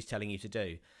things he's telling you to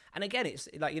do. And again, it's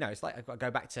like, it's like I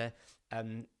go back to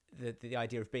the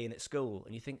idea of being at school,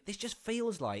 and you think, this just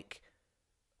feels like,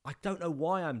 I don't know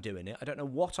why I'm doing it. I don't know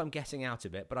what I'm getting out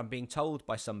of it, but I'm being told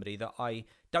by somebody that I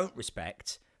don't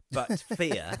respect, but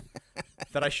fear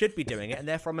that I should be doing it, and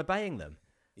therefore I'm obeying them.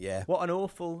 Yeah. What an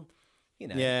awful,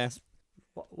 Yeah.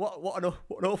 What an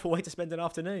awful way to spend an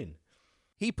afternoon.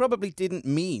 He probably didn't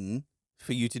mean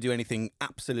for you to do anything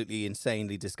absolutely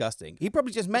insanely disgusting. He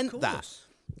probably just meant that.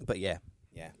 But yeah.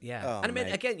 Oh, and I mean,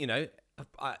 again,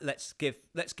 let's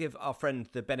give our friend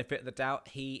the benefit of the doubt.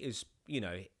 He is,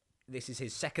 this is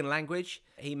his second language.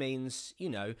 He means,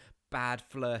 bad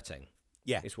flirting.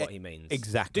 Yeah, is what he means.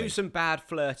 Exactly. Do some bad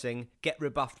flirting, get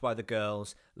rebuffed by the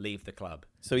girls, leave the club.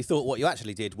 So he thought what you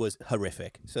actually did was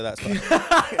horrific. So that's fine.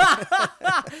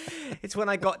 It's when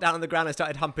I got down on the ground and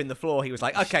started humping the floor, he was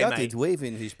like, okay, started mate.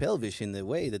 waving his pelvis in the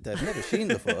way that I've never seen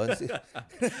before.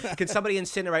 Can somebody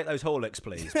incinerate those Horlicks,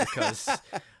 please? Because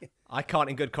I can't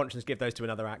in good conscience give those to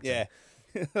another actor.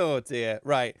 Yeah. Oh, dear.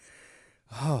 Right.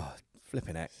 Oh,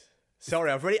 flipping heck.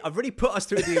 Sorry, I've really put us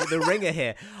through the ringer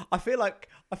here. I feel like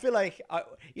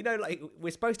we're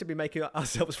supposed to be making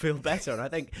ourselves feel better, and I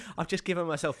think I've just given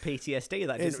myself PTSD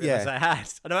that I didn't realise I had,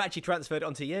 and I actually transferred it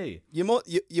onto you.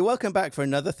 You're welcome back for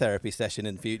another therapy session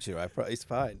in future. It's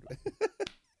fine.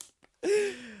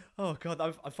 Oh God,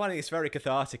 I'm finding this very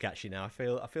cathartic actually now. I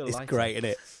feel it's lighter. great, isn't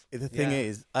it? The thing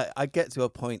is, I get to a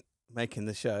point making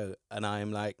the show, and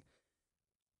I'm like,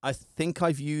 I think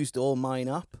I've used all mine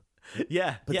up.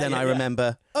 Yeah. But then I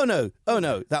remember, oh no,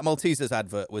 that Maltesers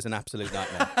advert was an absolute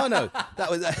nightmare. Oh no, that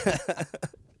was...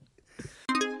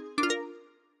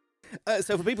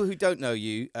 So for people who don't know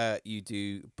you, you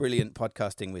do brilliant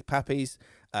podcasting with Pappies.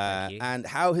 And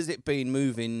how has it been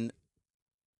moving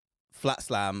Flat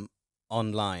Slam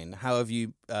online? How have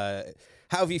you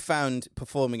found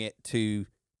performing it to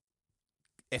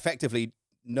effectively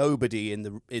nobody in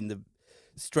the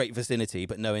straight vicinity,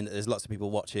 but knowing that there's lots of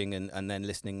people watching and then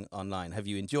listening online? Have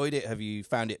you enjoyed it? Have you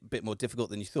found it a bit more difficult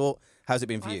than you thought? How's it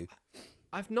been for you?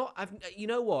 You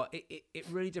know what? It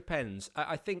really depends.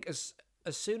 I think as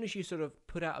soon as you sort of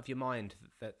put out of your mind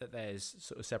that there's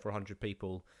sort of several hundred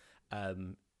people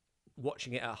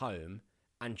watching it at home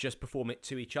and just perform it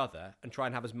to each other and try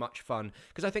and have as much fun.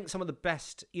 Because I think some of the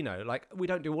best, like we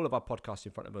don't do all of our podcasts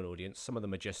in front of an audience. Some of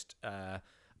them are just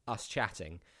us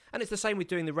chatting. And it's the same with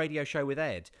doing the radio show with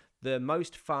Ed. The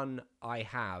most fun I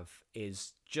have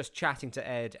is just chatting to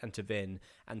Ed and to Vin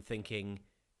and thinking,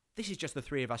 this is just the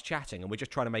three of us chatting and we're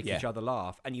just trying to make each other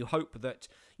laugh. And you hope that,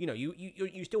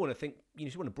 you still want to think, you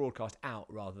still want to broadcast out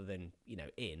rather than,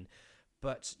 in.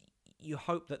 But you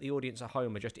hope that the audience at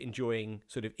home are just enjoying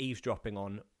sort of eavesdropping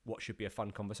on what should be a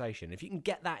fun conversation. If you can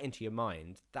get that into your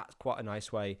mind, that's quite a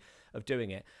nice way of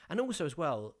doing it. And also as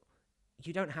well,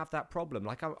 you don't have that problem.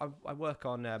 Like I work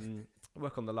on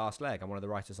The Last Leg. I'm one of the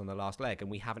writers on The Last Leg,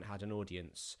 and we haven't had an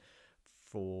audience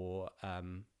for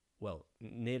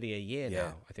nearly a year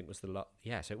now. I think was so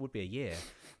it would be a year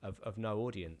of no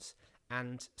audience.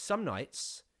 And some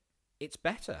nights it's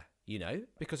better,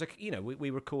 because we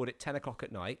record at 10 o'clock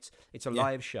at night. It's a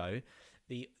live show.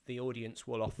 The audience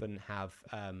will often have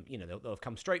they'll have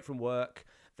come straight from work.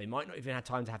 They might not even have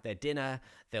time to have their dinner.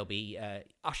 They'll be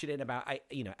ushered in about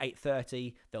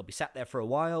 8:30. They'll be sat there for a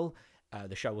while.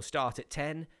 The show will start at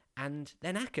 10, and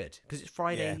they're knackered because it's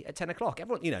Friday at 10 o'clock.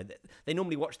 Everyone, they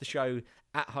normally watch the show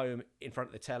at home in front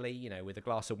of the telly, with a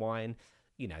glass of wine,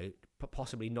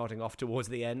 possibly nodding off towards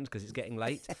the end because it's getting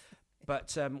late.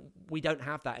 But we don't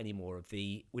have that anymore.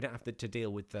 We don't have to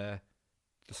deal with the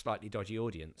slightly dodgy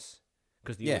audience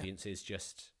because the audience is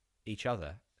just each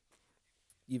other.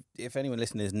 If anyone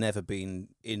listening has never been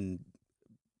in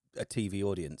a TV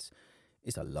audience,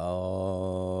 it's a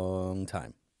long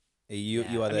time.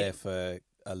 You are there for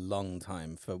a long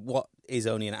time for what is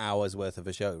only an hour's worth of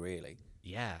a show, really.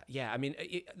 Yeah. I mean,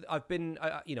 I've been,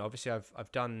 obviously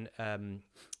I've done,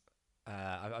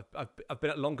 I've been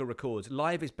at longer records.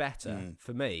 Live is better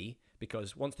for me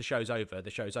because once the show's over,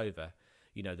 the show's over.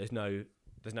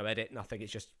 There's no edit, nothing.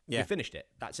 It's just, we finished it.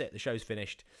 That's it. The show's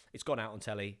finished. It's gone out on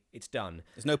telly. It's done.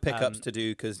 There's no pickups to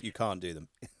do because you can't do them.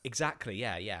 Exactly,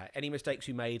 yeah. Any mistakes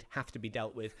you made have to be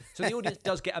dealt with. So the audience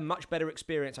does get a much better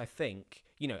experience, I think.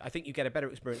 I think you get a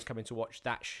better experience coming to watch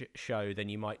that show than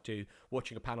you might do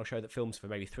watching a panel show that films for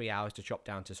maybe 3 hours to chop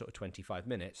down to sort of 25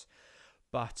 minutes.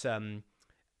 But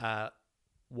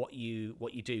what you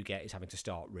do get is having to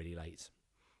start really late.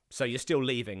 So you're still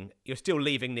leaving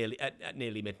nearly at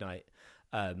nearly midnight.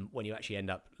 When you actually end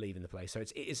up leaving the place. So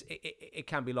it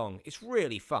can be long. It's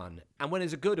really fun. And when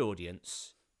there's a good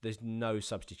audience, there's no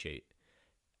substitute.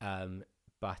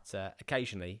 But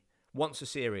occasionally, once a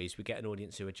series, we get an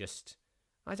audience who are just,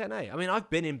 I don't know. I mean, I've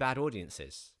been in bad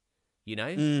audiences,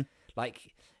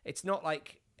 Like, it's not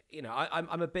like,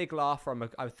 I'm a big laugher.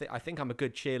 I think I'm a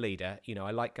good cheerleader.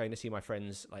 I like going to see my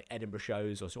friends like Edinburgh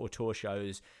shows or tour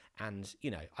shows. And,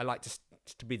 I like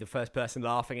to be the first person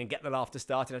laughing and get the laughter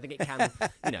started. I think it can,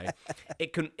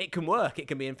 it can work. It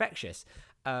can be infectious.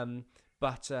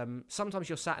 But sometimes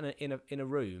you're sat in a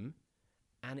room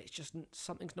and it's just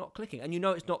something's not clicking. And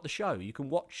it's not the show. You can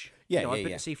watch. I've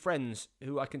been to see friends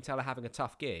who I can tell are having a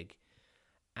tough gig.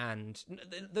 And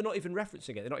they're not even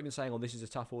referencing it. They're not even saying, oh, this is a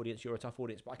tough audience, you're a tough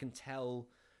audience. But I can tell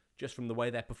just from the way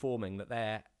they're performing that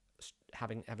they're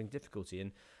having difficulty.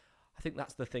 And I think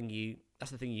that's the thing you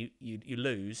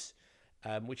lose,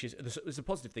 which is there's a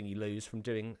positive thing you lose from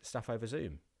doing stuff over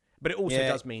Zoom. But it also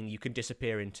does mean you can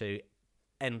disappear into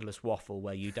endless waffle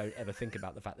where you don't ever think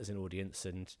about the fact there's an audience,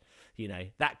 and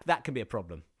that can be a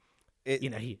problem.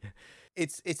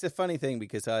 It's a funny thing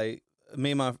because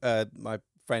me and my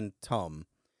friend Tom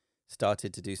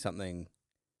started to do something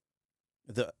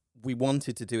that we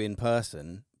wanted to do in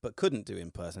person but couldn't do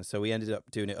in person, so we ended up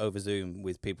doing it over Zoom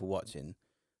with people watching,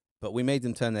 but we made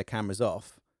them turn their cameras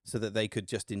off so that they could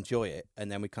just enjoy it,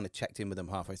 and then we kind of checked in with them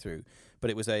halfway through. But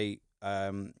it was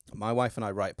my wife and I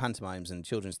write pantomimes and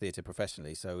children's theatre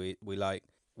professionally, so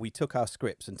we took our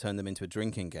scripts and turned them into a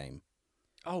drinking game.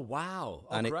 Oh, wow.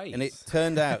 Oh, and great. And it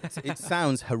turned out, it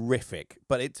sounds horrific,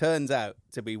 but it turns out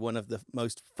to be one of the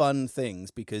most fun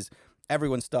things because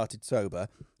everyone started sober,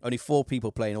 only 4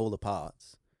 people playing all the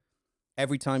parts.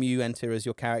 Every time you enter as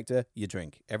your character, you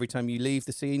drink. Every time you leave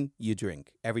the scene, you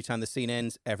drink. Every time the scene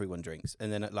ends, everyone drinks.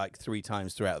 And then at like 3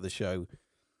 times throughout the show,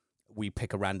 we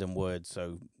pick a random word.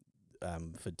 So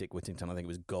for Dick Whittington, I think it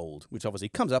was gold, which obviously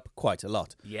comes up quite a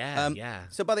lot. Yeah.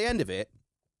 So by the end of it,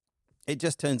 it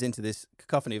just turns into this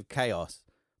cacophony of chaos.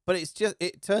 But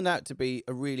it turned out to be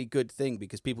a really good thing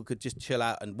because people could just chill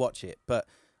out and watch it. But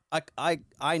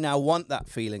I now want that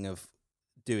feeling of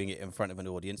doing it in front of an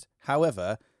audience.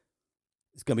 However,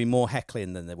 it's going to be more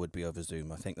heckling than there would be over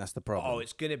Zoom. I think that's the problem. Oh,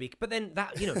 it's going to be. But then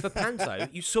that, for Panto,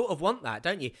 you sort of want that,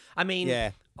 don't you? I mean,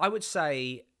 I would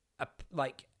say,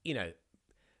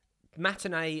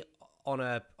 matinee on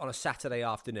a Saturday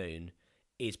afternoon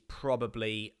is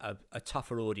probably a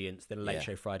tougher audience than a late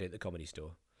show Friday at the Comedy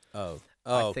Store.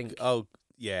 I think.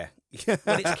 Yeah.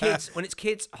 when it's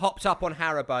kids hopped up on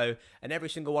Haribo and every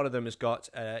single one of them has got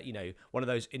one of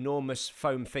those enormous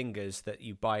foam fingers that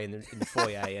you buy in the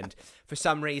foyer, and for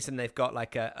some reason they've got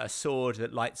like a sword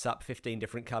that lights up 15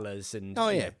 different colours and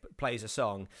plays a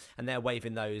song, and they're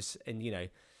waving those, and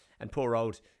and poor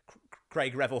old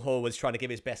Craig Revel Hall was trying to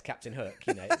give his best Captain Hook.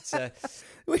 It's I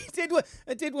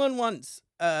did one once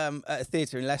at a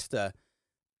theatre in Leicester,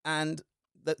 and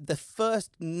the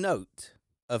first note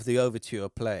of the overture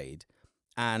played,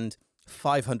 and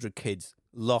 500 kids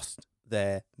lost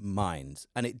their minds,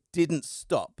 and it didn't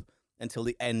stop until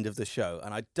the end of the show.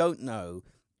 And I don't know,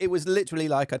 it was literally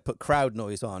like I'd put crowd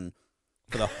noise on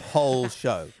for the whole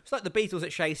show. It's like the Beatles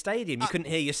at Shea Stadium. You couldn't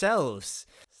hear yourselves.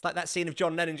 It's like that scene of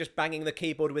John Lennon just banging the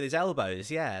keyboard with his elbows.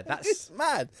 Yeah, it's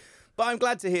mad. But I'm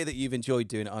glad to hear that you've enjoyed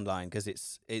doing it online, because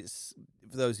it's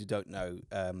for those who don't know,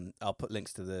 I'll put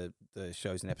links to the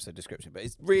shows in the episode description. But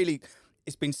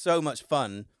it's been so much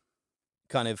fun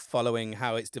kind of following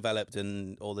how it's developed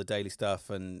and all the daily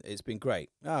stuff, and it's been great.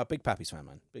 Big Pappy's fan,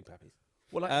 man. Big Pappy's.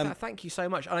 Well, thank you so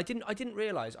much. And I didn't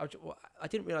realize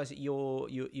that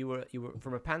you were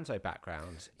from a panto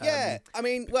background. Yeah, I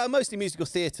mean, well, mostly musical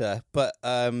theatre, but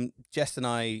Jess and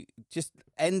I just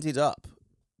ended up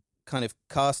kind of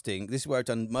casting. This is where I've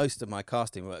done most of my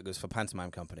casting work, was for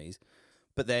pantomime companies,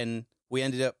 but then we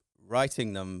ended up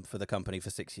writing them for the company for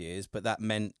 6 years, but that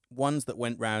meant ones that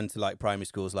went round to like primary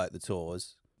schools, like the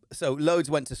tours. So loads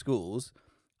went to schools.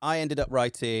 I ended up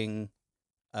writing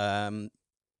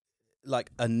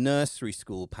like a nursery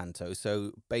school panto,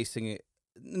 so basing it,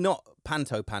 not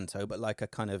panto, but like a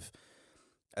kind of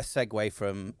a segue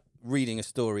from reading a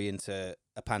story into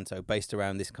a panto based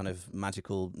around this kind of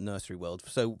magical nursery world.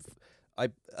 So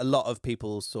a lot of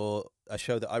people saw a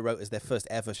show that I wrote as their first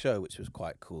ever show, which was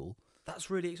quite cool.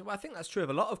 That's really. Well, I think that's true of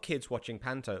a lot of kids watching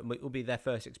panto. It will be their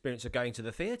first experience of going to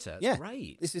the theatre. It's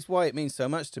great. This is why it means so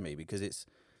much to me, because it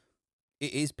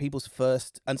is people's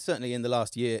first, and certainly in the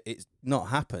last year, it's not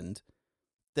happened.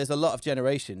 There's a lot of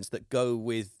generations that go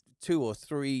with 2 or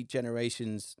 3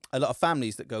 generations. A lot of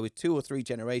families that go with 2 or 3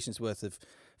 generations worth of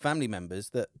family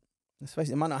members that, let's face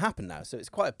it, might not happen now. So it's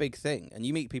quite a big thing, and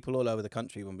you meet people all over the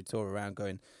country when we tour around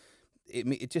going.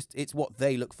 It's what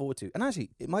they look forward to, and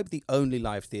actually, it might be the only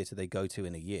live theatre they go to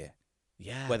in a year.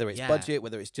 Yeah, whether it's budget,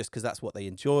 whether it's just because that's what they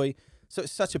enjoy. So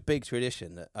it's such a big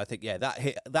tradition that I think, that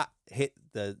hit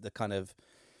the kind of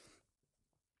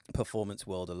performance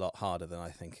world a lot harder than I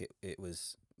think it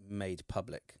was made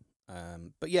public.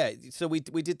 But yeah, so we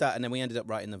did that, and then we ended up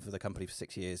writing them for the company for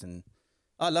 6 years, and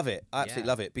I love it. I absolutely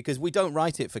love it, because we don't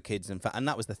write it for kids, and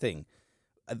that was the thing.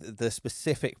 The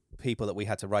specific people that we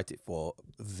had to write it for,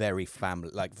 very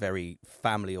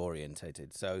family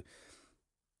orientated. So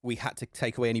we had to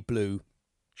take away any blue,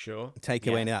 take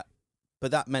away any of that.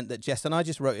 But that meant that Jess and I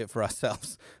just wrote it for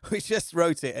ourselves. We just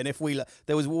wrote it, and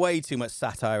there was way too much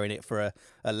satire in it for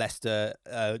a Leicester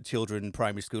children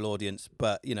primary school audience.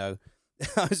 But I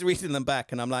was reading them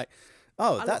back, and I'm like,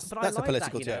 Oh, that's I a like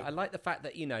political that, you know. joke. I like the fact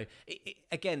that, you know,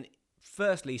 again,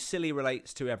 firstly, silly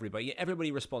relates to everybody.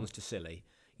 Everybody responds to silly,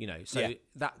 you know, so Yeah.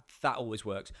 that always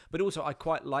works. But also, I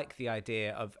quite like the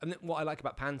idea of, and what I like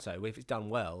about Panto, if it's done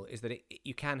well, is that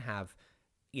you can have,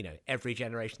 you know, every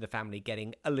generation of the family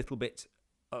getting a little bit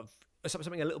of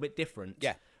something a little bit different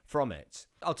from it.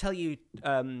 I'll tell you,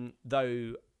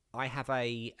 though, I have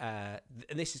and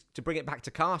this is to bring it back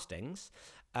to castings,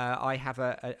 I have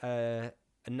a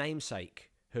namesake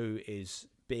who is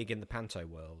big in the Panto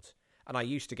world, and I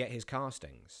used to get his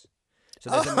castings. So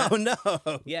there's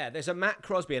no. Yeah, there's a Matt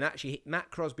Crosby, and actually Matt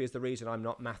Crosby is the reason I'm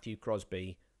not Matthew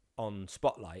Crosby on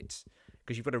Spotlight,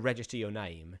 because you've got to register your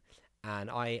name, and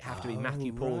I have to be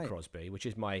Matthew Paul right. Crosby, which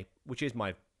is my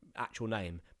actual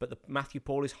name, but the Matthew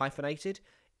Paul is hyphenated.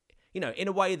 You know, in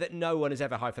a way that no one has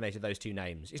ever hyphenated those two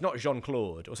names. It's not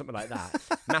Jean-Claude or something like that.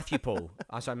 Matthew Paul.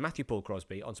 So I'm Matthew Paul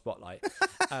Crosby on Spotlight.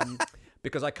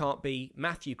 Because I can't be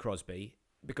Matthew Crosby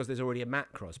because there's already a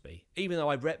Matt Crosby. Even though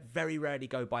I very rarely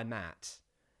go by Matt.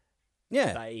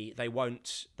 Yeah. They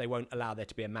won't allow there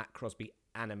to be a Matt Crosby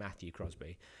and a Matthew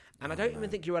Crosby. And I don't even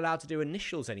think you're allowed to do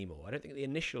initials anymore. I don't think the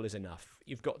initial is enough.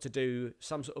 You've got to do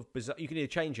some sort of bizarre... You can either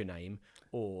change your name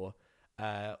or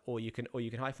you can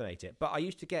hyphenate it. But I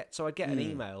used to get an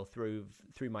email through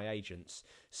my agents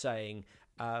saying,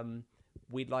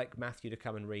 we'd like Matthew to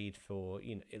come and read for,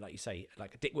 you know, like you say,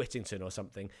 like Dick Whittington or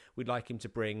something. We'd like him to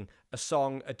bring a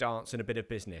song, a dance, and a bit of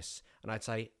business. And I'd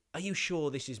say, are you sure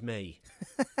this is me?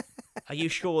 Are you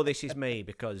sure this is me?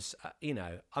 Because you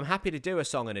know, I'm happy to do a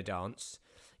song and a dance.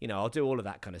 You know, I'll do all of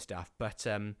that kind of stuff. But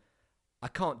I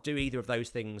can't do either of those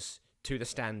things to the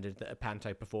standard that a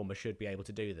Panto performer should be able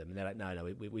to do them. And they're like,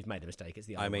 no, we've made a mistake. It's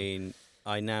the other one.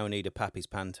 I now need a Pappy's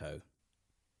Panto.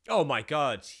 Oh my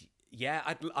God. Yeah,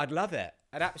 I'd love it.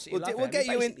 I'd absolutely love it.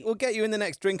 We'll get you in the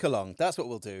next drink along. That's what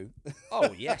we'll do.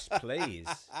 Oh, yes, please.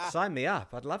 Sign me up.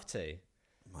 I'd love to.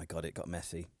 My God, it got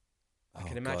messy. I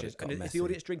can imagine. And is the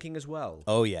audience drinking as well?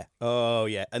 Oh yeah.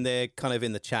 And they're kind of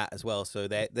in the chat as well. So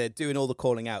they're doing all the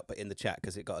calling out, but in the chat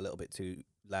because it got a little bit too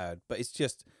loud. But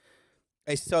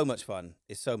it's so much fun.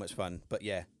 It's so much fun. But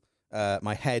yeah,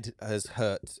 my head has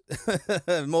hurt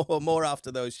more after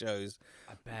those shows.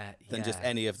 I bet. Than just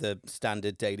any of the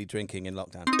standard daily drinking in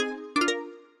lockdown.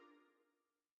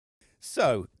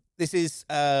 So this is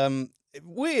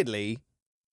weirdly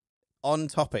on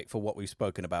topic for what we've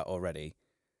spoken about already.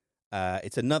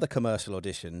 It's another commercial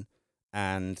audition,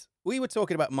 and we were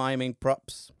talking about miming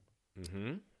props.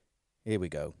 Mm-hmm. Here we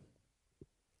go.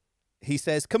 He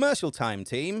says, commercial time,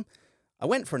 team. I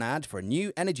went for an ad for a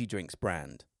new energy drinks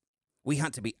brand. We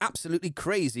had to be absolutely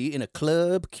crazy in a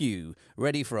club queue,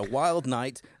 ready for a wild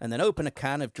night, and then open a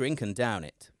can of drink and down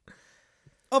it.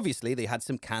 Obviously, they had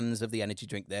some cans of the energy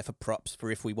drink there for props for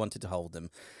if we wanted to hold them.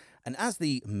 And as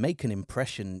the make an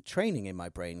impression training in my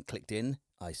brain clicked in,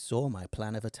 I saw my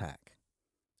plan of attack.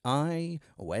 I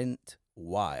went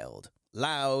wild.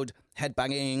 Loud,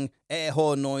 headbanging, air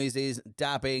horn noises,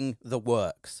 dabbing, the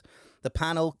works. The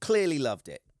panel clearly loved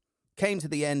it. Came to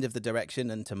the end of the direction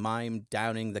and to mime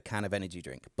downing the can of energy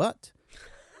drink. But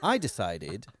I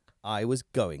decided I was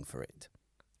going for it.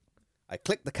 I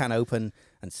clicked the can open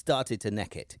and started to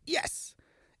neck it. Yes!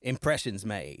 Impressions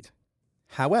made.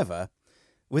 However,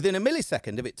 within a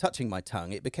millisecond of it touching my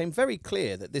tongue, it became very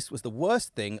clear that this was the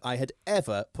worst thing I had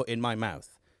ever put in my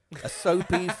mouth. A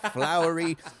soapy,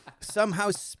 floury,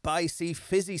 somehow spicy,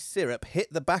 fizzy syrup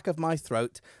hit the back of my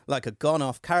throat like a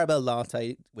gone-off caramel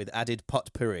latte with added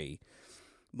potpourri.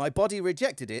 My body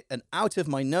rejected it, and out of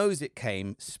my nose it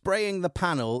came, spraying the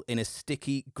panel in a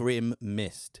sticky, grim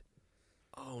mist.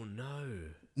 Oh, no.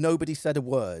 Nobody said a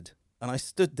word, and I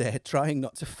stood there trying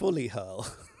not to fully hurl.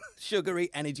 Sugary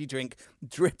energy drink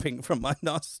dripping from my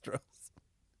nostrils.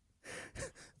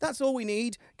 That's all we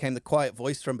need, came the quiet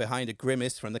voice from behind a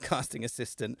grimace from the casting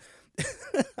assistant.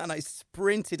 And I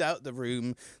sprinted out the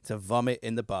room to vomit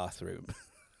in the bathroom.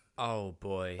 Oh,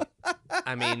 boy.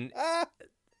 I mean,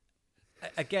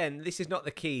 again, this is not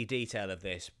the key detail of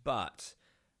this, but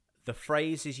the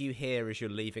phrases you hear as you're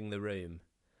leaving the room,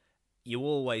 you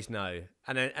always know.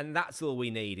 And that's all we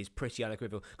need is pretty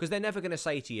unequivocal. Because they're never going to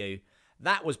say to you,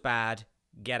 that was bad,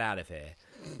 get out of here.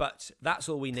 But that's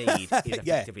all we need is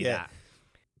effectively that.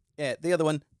 Yeah, the other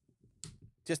one,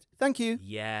 just thank you.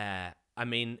 Yeah. I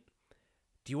mean,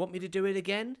 do you want me to do it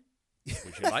again?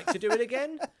 Would you like to do it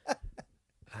again?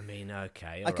 I mean,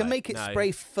 okay. I can make it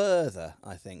spray further,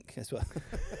 I think, as well.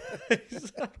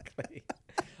 Exactly.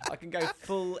 I can go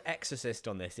full Exorcist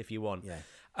on this if you want.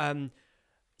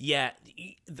 Yeah.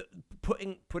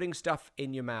 Putting stuff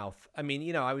in your mouth. I mean,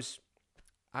 you know, I was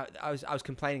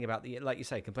complaining about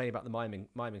complaining about the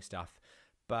miming stuff,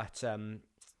 But I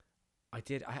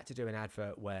had to do an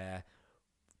advert where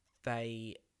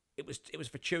it was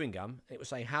for chewing gum. It was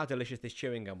saying how delicious this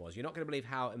chewing gum was. You're not going to believe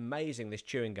how amazing this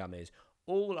chewing gum is.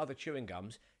 All other chewing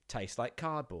gums taste like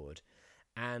cardboard,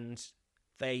 and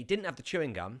they didn't have the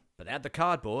chewing gum, but they had the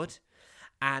cardboard.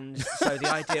 And so the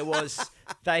idea was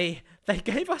they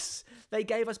gave us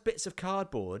bits of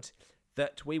cardboard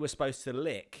that we were supposed to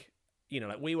lick. You know,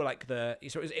 like we were like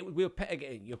we were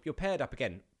you're paired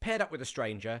up with a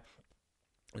stranger.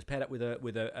 I was paired up with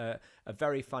a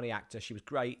very funny actor. She was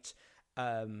great.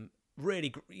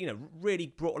 Really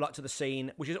brought a lot to the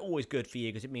scene, which is always good for you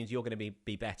because it means you're going to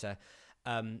be better.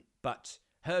 But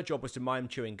her job was to mime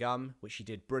chewing gum, which she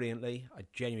did brilliantly. I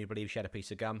genuinely believe she had a piece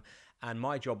of gum. And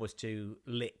my job was to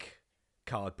lick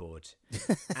cardboard.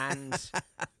 And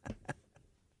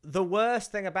the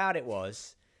worst thing about it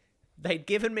was they'd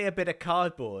given me a bit of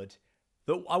cardboard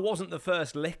that I wasn't the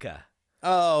first licker.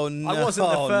 Oh no! I wasn't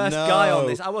the first guy on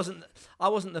this. I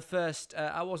wasn't the first.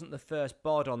 I wasn't the first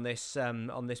bod on this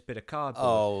bit of cardboard.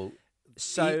 Oh,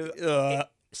 so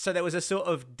there was a sort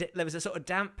of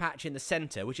damp patch in the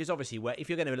centre, which is obviously where if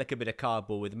you're going to lick a bit of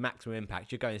cardboard with maximum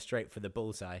impact, you're going straight for the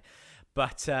bullseye.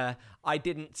 But I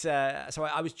didn't. So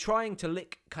I was trying to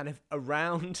lick kind of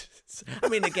around. I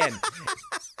mean, again.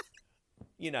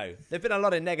 You know, there've been a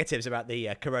lot of negatives about the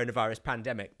coronavirus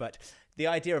pandemic, but the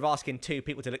idea of asking two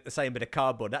people to lick the same bit of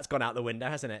cardboard, that's gone out the window,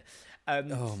 hasn't it?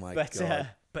 Oh my God.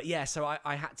 But yeah, so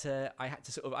I had to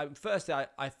sort of, firstly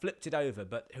I flipped it over,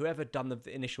 but whoever done the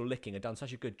initial licking had done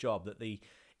such a good job that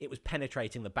it was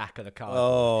penetrating the back of the cardboard.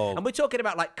 Oh. And we're talking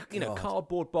about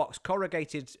cardboard box,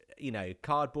 corrugated,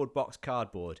 cardboard box,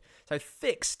 cardboard. So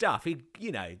thick stuff.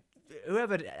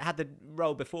 Whoever had the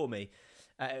role before me,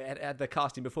 had the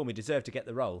casting before me, deserved to get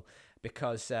the role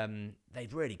because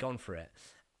they'd really gone for it.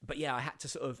 But yeah, I had to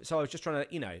sort of. So I was just trying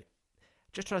to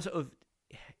sort of.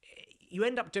 You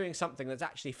end up doing something that's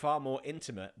actually far more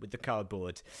intimate with the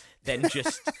cardboard than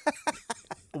just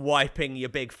wiping your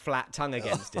big flat tongue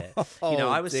against it.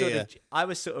 I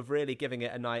was sort of really giving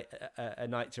it a night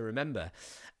to remember,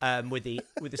 with the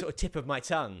sort of tip of my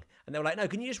tongue. And they were like, "No,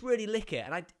 can you just really lick it?"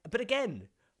 But again.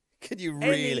 Could you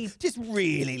really just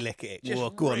really lick it? Just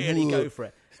really go for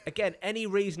it. Again, any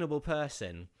reasonable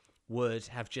person would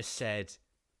have just said,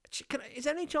 is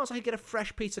there any chance I could get a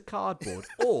fresh piece of cardboard?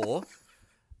 Or,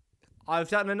 I've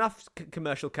done enough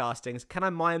commercial castings, can I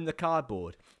mime the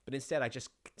cardboard? But instead, I just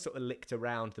sort of licked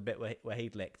around the bit where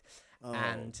he'd licked. Oh,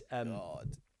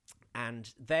 God.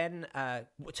 And then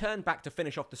turned back to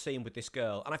finish off the scene with this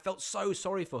girl. And I felt so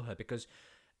sorry for her because...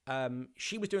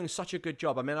 she was doing such a good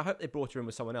job. I mean, I hope they brought her in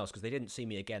with someone else because they didn't see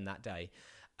me again that day.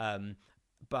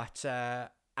 But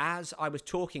as I was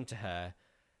talking to her,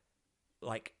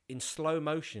 like in slow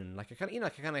motion, like a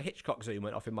kind of Hitchcock zoom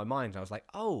went off in my mind. I was like,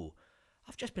 "Oh,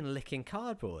 I've just been licking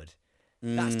cardboard.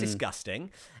 That's disgusting,"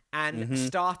 and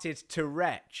started to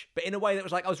retch, but in a way that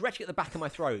was like I was retching at the back of my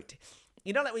throat.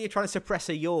 You know, like when you're trying to suppress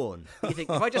a yawn. You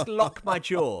think if I just lock my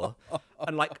jaw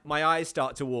and like my eyes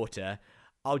start to water.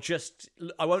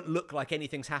 I won't look like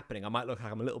anything's happening. I might look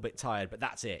like I'm a little bit tired, but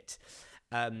that's it.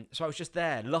 So I was just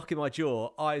there, locking my jaw,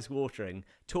 eyes watering,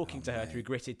 talking to her through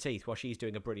gritted teeth while she's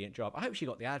doing a brilliant job. I hope she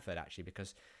got the advert, actually,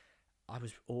 because I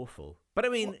was awful. But I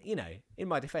mean, in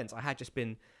my defence, I had just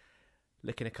been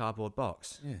licking a cardboard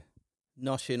box. Yeah.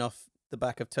 Noshing off the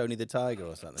back of Tony the Tiger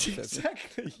or something.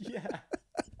 Exactly, yeah.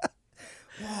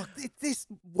 Wow, this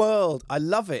world, I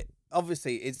love it.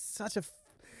 Obviously, it's such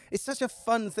a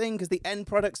fun thing because the end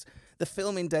products, the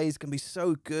filming days can be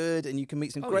so good and you can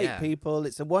meet some great people.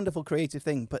 It's a wonderful creative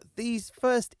thing. But these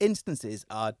first instances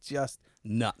are just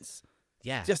nuts.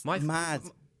 Yeah. Just mad.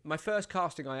 My first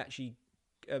casting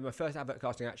my first advert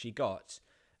casting I actually got,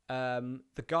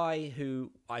 the guy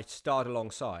who I starred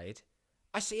alongside,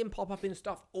 I see him pop up in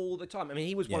stuff all the time. I mean,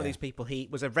 he was one of these people. He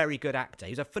was a very good actor.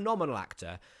 He's a phenomenal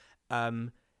actor.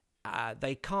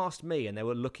 They cast me and they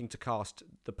were looking to cast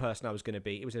the person I was going to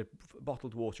be. It was a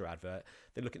bottled water advert.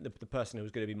 They looked at the person who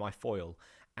was going to be my foil,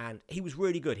 and he was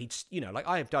really good.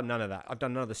 I have done none of that. I've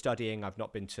done none of the studying. I've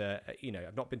not been to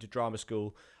drama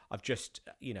school. I've just,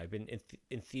 been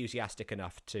enthusiastic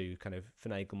enough to kind of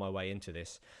finagle my way into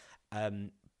this.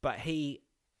 But he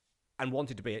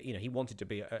wanted to be, he wanted to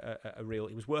be a real.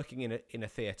 He was working in a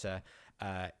theatre.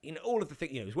 In all of the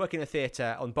things, he was working in a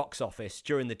theatre on box office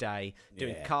during the day,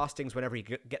 doing castings whenever he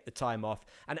could get the time off.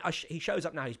 And he shows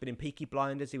up now. He's been in Peaky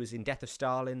Blinders. He was in Death of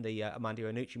Stalin, the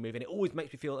Armando Iannucci movie. And it always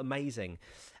makes me feel amazing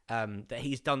that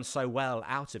he's done so well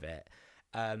out of it.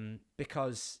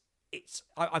 Because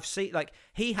I've seen, like,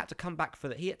 he had to come back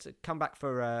for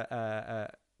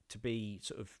to be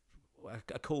sort of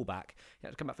a callback. He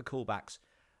had to come back for callbacks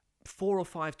 4 or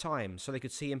 5 times so they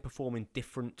could see him perform in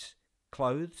different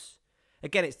clothes.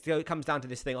 Again, it comes down to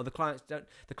this thing. The clients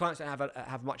don't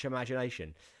have much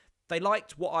imagination. They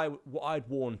liked what I'd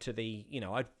worn to the,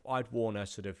 I'd worn a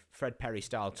sort of Fred Perry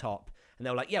style top, and they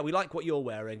were like, yeah, we like what you're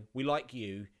wearing, we like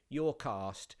your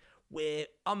cast. We're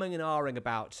umming and ahhing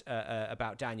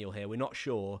about Daniel here. We're not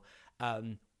sure,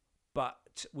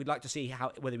 but we'd like to see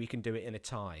whether we can do it in a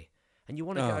tie. And you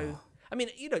want to go. I mean,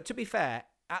 to be fair,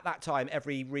 at that time,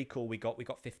 every recall we got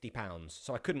 £50,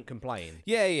 so I couldn't complain.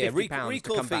 Yeah.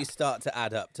 Recall fees start to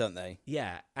add up, don't they?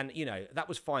 Yeah, and that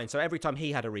was fine. So every time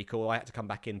he had a recall, I had to come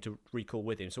back in to recall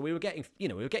with him. So we were getting,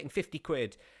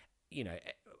 £50,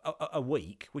 a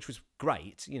week, which was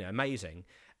great. Amazing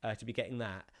to be getting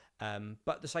that.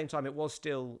 But at the same time, it was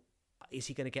still, is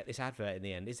he going to get this advert in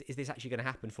the end? Is this actually going to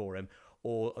happen for him?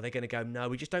 Or are they going to go, no,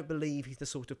 we just don't believe he's the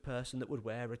sort of person that would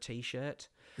wear a T-shirt?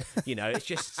 It's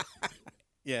just...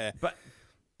 Yeah. But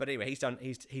anyway, he's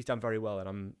done very well, and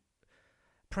I'm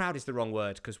proud is the wrong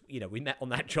word, because, we met on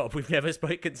that job. We've never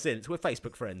spoken since. We're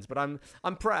Facebook friends, but I'm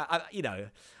proud,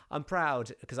 I'm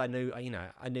proud because I knew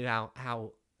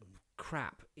how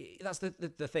crap. That's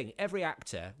the thing. Every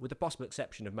actor, with the possible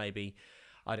exception of maybe,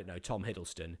 I don't know, Tom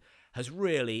Hiddleston, has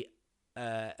really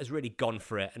gone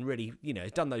for it and really,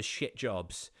 has done those shit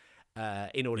jobs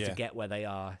in order to get where they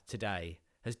are today.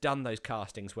 Has done those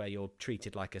castings where you're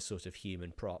treated like a sort of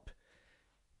human prop.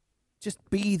 Just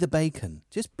be the bacon.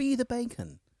 Just be the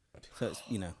bacon. So it's,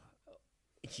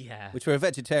 Yeah. Which for a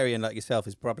vegetarian like yourself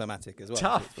is problematic as well.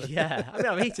 Tough, yeah. I mean,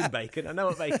 I've eaten bacon. I know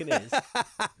what bacon is.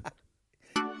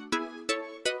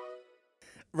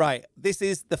 Right. This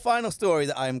is the final story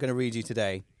that I am going to read you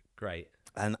today. Great.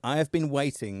 And I have been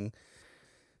waiting,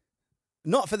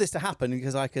 not for this to happen,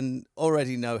 because I can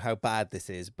already know how bad this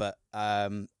is, but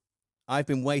I've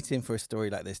been waiting for a story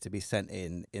like this to be sent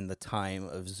in the time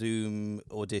of Zoom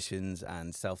auditions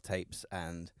and self-tapes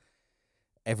and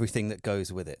everything that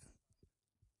goes with it.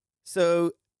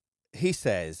 So he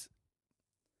says,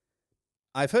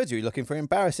 I've heard you looking for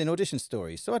embarrassing audition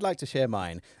stories, so I'd like to share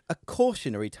mine. A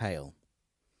cautionary tale.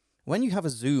 When you have a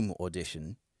Zoom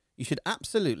audition, you should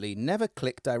absolutely never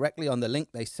click directly on the link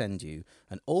they send you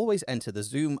and always enter the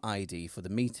Zoom ID for the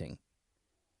meeting.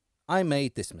 I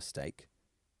made this mistake.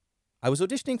 I was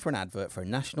auditioning for an advert for a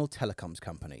national telecoms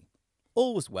company.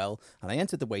 All was well, and I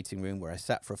entered the waiting room where I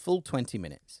sat for a full 20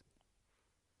 minutes.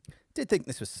 Did think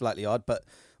this was slightly odd, but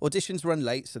auditions run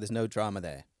late, so there's no drama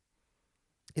there.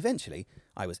 Eventually,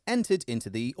 I was entered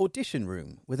into the audition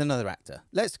room with another actor,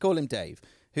 let's call him Dave,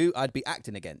 who I'd be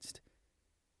acting against.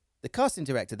 The casting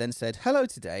director then said hello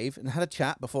to Dave and had a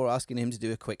chat before asking him to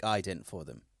do a quick ident for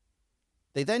them.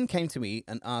 They then came to me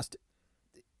and asked,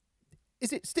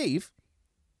 "Is it Steve?"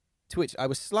 To which I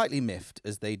was slightly miffed,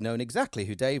 as they'd known exactly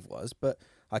who Dave was, but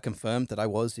I confirmed that I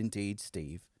was indeed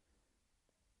Steve.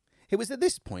 It was at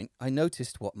this point I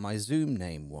noticed what my Zoom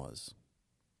name was.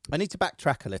 I need to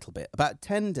backtrack a little bit, about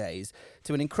 10 days,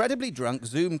 to an incredibly drunk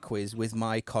Zoom quiz with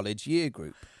my college year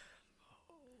group.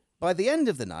 By the end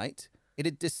of the night, it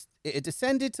had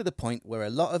descended to the point where a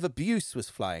lot of abuse was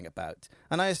flying about,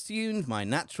 and I assumed my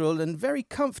natural and very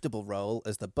comfortable role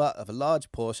as the butt of a large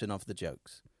portion of the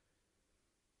jokes.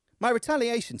 My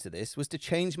retaliation to this was to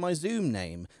change my Zoom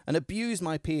name and abuse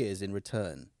my peers in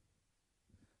return.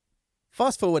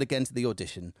 Fast forward again to the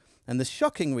audition, and the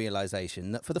shocking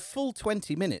realisation that for the full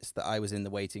 20 minutes that I was in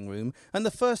the waiting room and the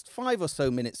first 5 or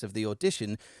so minutes of the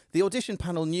audition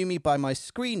panel knew me by my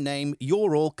screen name,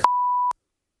 You're All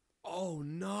Oh,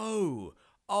 no.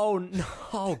 Oh, no.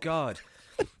 Oh, God.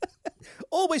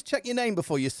 Always check your name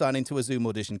before you sign into a Zoom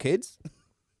audition, kids.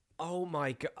 Oh,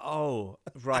 my God. Oh,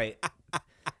 right.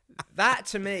 That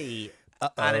to me,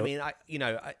 and I mean,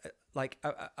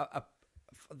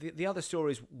 the other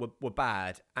stories were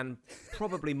bad and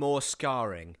probably more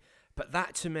scarring, but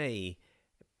that to me,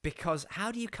 because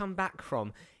how do you come back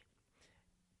from?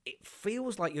 It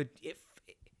feels like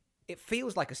it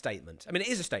feels like a statement. I mean, it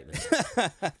is a statement.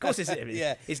 Of course, it's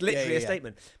literally a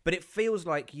statement. But it feels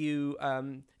like you,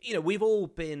 we've all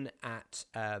been at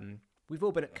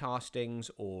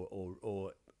castings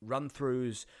or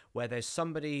run-throughs where there's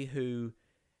somebody who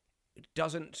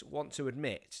doesn't want to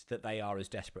admit that they are as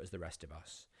desperate as the rest of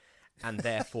us, and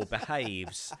therefore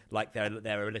behaves like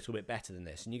they're a little bit better than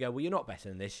this. And you go, well, you're not better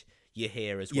than this. You're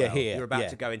here as well. You're about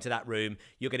to go into that room.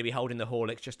 You're going to be holding the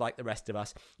Horlicks just like the rest of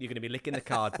us. You're going to be licking the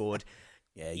cardboard.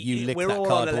 Yeah, you lick that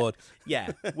cardboard.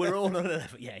 We're all on a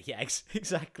level. Yeah,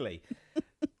 exactly.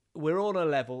 We're all on a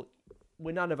level.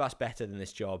 We're none of us better than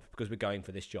this job because we're going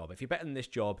for this job. If you're better than this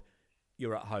job,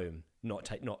 you're at home,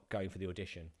 not going for the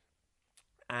audition.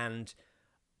 And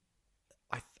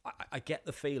I get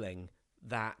the feeling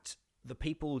that the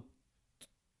people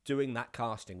doing that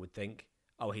casting would think,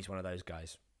 oh, he's one of those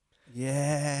guys.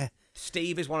 Yeah.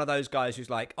 Steve is one of those guys who's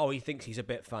like, oh, he thinks he's a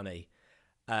bit funny.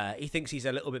 He thinks he's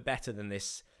a little bit better than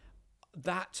this.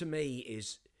 That to me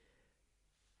is...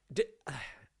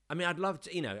 I mean, I'd love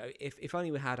to, if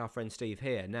only we had our friend Steve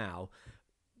here now,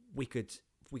 we could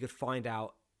find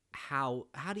out how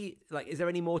do you, like, is there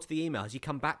any more to the email? Has he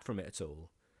come back from it at all?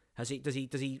 Does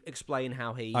he explain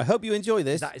how he... I hope you enjoy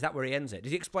this. Is that where he ends it?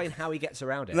 Does he explain how he gets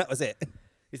around it? That was it.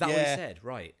 Is that what he said?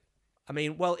 Right. I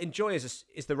mean, well, enjoy is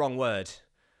the wrong word.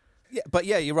 Yeah, but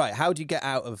yeah, you're right. How do you get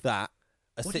out of that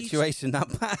situation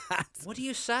that bad? What do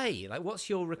you say? Like, what's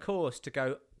your recourse to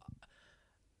go?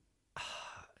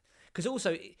 Because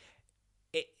also,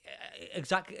 it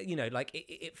exactly,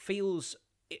 it feels.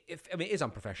 I mean, it is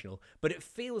unprofessional, but it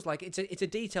feels like it's a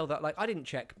detail that, like, I didn't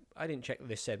check that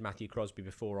this said Matthew Crosby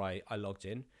before I logged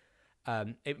in.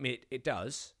 It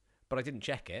does, but I didn't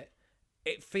check it.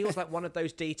 It feels like one of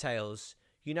those details,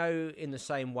 in the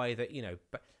same way that,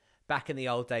 back in the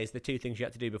old days, the two things you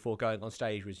had to do before going on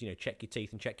stage was, check your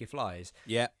teeth and check your flies.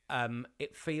 Yeah.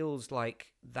 It feels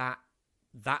like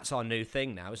that's our new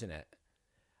thing now, isn't it?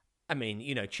 I mean,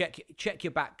 check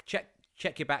your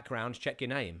background, check your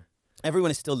name.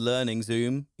 Everyone is still learning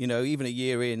Zoom, even a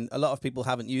year in. A lot of people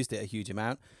haven't used it a huge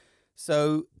amount.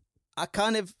 So I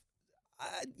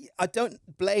don't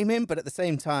blame him, but at the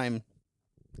same time,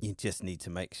 you just need to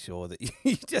make sure that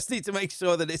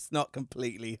it's not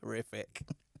completely horrific.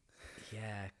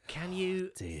 Yeah. Can you?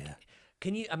 Oh, dear.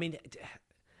 Can you? I mean,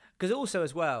 because also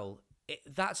as well,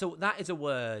 that is a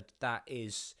word that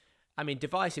is. I mean,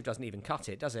 divisive doesn't even cut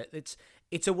it, does it?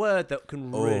 It's a word that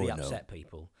can really upset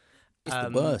people. It's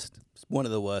the worst. It's one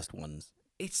of the worst ones.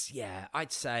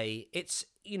 I'd say it's,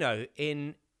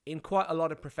 in quite a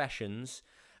lot of professions,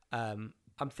 I'm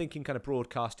thinking kind of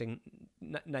broadcasting,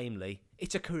 namely,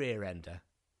 it's a career ender.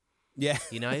 Yeah.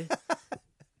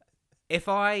 If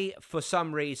I, for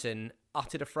some reason,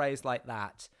 uttered a phrase like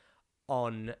that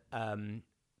on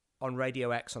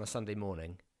Radio X on a Sunday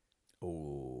morning,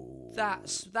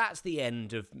 that's the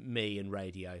end of me and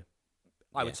radio.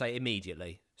 I would say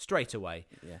immediately, straight away.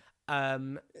 Yeah.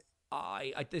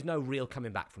 There's no real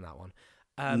coming back from that one.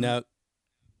 No.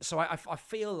 So I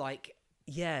feel like,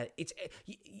 it's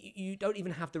you don't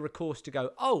even have the recourse to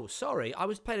go, oh, sorry, I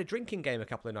was playing a drinking game a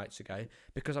couple of nights ago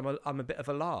because I'm a bit of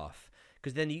a laugh.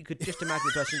 Because then you could just imagine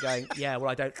the person going, yeah, well,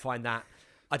 I don't find that.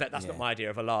 That's not my idea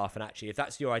of a laugh. And actually, if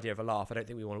that's your idea of a laugh, I don't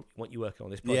think we want you working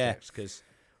on this project because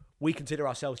we consider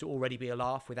ourselves to already be a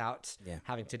laugh without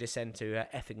having to descend to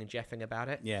effing and jeffing about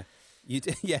it. Yeah.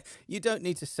 You don't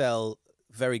need to sell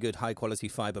very good high quality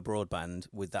fiber broadband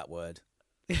with that word.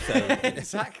 So,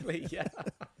 exactly, yeah.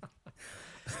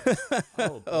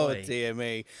 Oh dear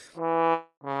me.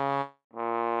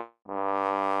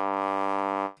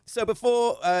 So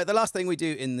before the last thing we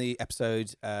do in the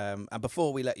episode, and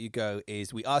before we let you go,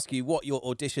 is we ask you what your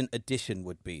audition addition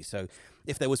would be. So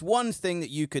if there was one thing that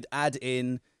you could add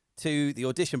in to the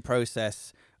audition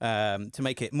process to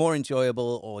make it more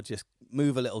enjoyable or just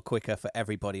move a little quicker for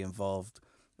everybody involved,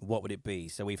 what would it be?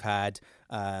 So we've had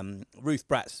Ruth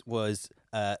Bratz was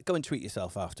go and treat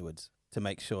yourself afterwards to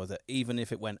make sure that even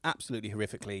if it went absolutely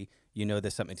horrifically,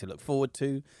 there's something to look forward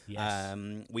to. Yes.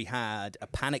 We had a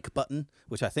panic button,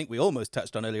 which I think we almost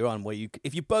touched on earlier on, where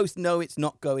if you both know it's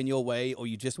not going your way or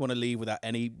you just want to leave without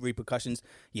any repercussions,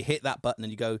 you hit that button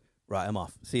and you go, right, I'm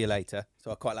off. See you later. So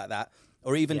I quite like that.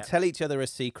 Or even tell each other a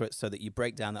secret so that you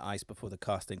break down the ice before the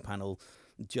casting panel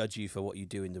judge you for what you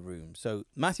do in the room. So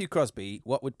Matthew Crosby,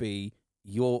 what would be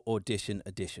your audition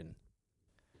addition?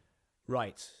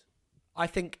 Right. I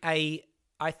think a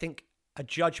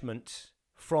judgment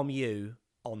from you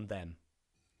on them.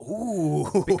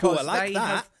 Ooh, because I like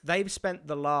that. They've spent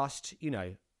the last,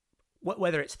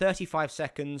 whether it's 35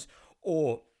 seconds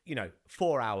or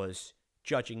 4 hours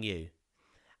judging you,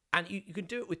 and you can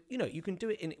do it with you can do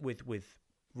it with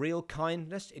real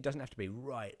kindness. It doesn't have to be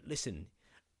right. Listen,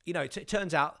 it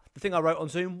turns out the thing I wrote on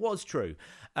Zoom was true.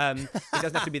 It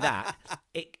doesn't have to be that.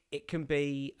 It can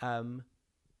be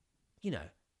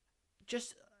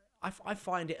just I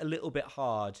find it a little bit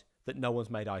hard that no one's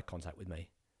made eye contact with me.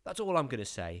 That's all I'm going to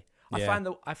say. Yeah.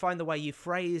 I find the way you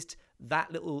phrased that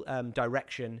little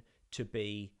direction to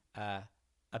be a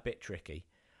bit tricky.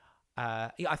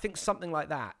 I think something like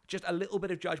that, just a little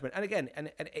bit of judgment, and again, and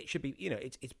it should be,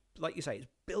 it's like you say, it's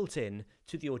built in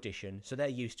to the audition, so they're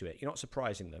used to it. You're not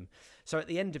surprising them. So at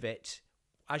the end of it,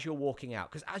 as you're walking out,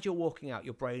 because as you're walking out,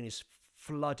 your brain is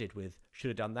flooded with should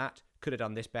have done that, could have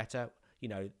done this better.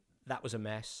 That was a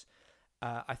mess.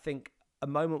 I think a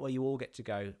moment where you all get to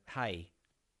go, hey,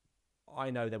 I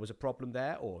know there was a problem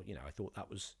there, or I thought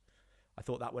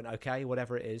that went okay,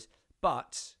 whatever it is.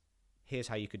 But here's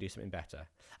how you could do something better.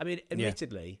 I mean,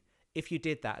 admittedly, if you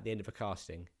did that at the end of a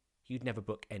casting, you'd never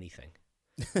book anything.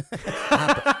 So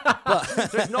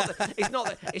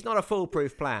it's not a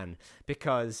foolproof plan,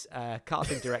 because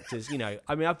casting directors,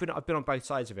 I mean, I've been on both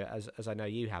sides of it, as I know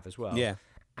you have as well. Yeah.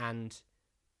 And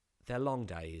they're long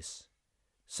days.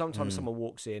 Sometimes someone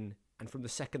walks in, and from the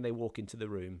second they walk into the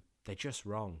room, they're just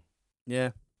wrong.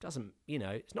 Yeah. Doesn't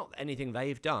it's not anything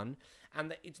they've done,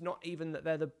 and it's not even that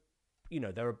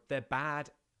they're bad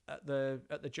at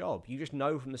the job. You just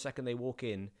know from the second they walk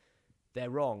in, they're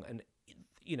wrong. And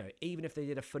even if they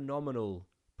did a phenomenal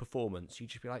performance, you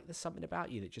just be like, there's something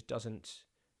about you that just doesn't.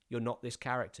 You're not this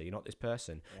character. You're not this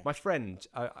person. Yeah. My friend,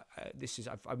 I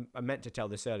meant to tell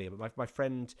this earlier, but my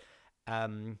friend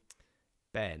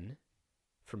Ben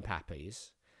from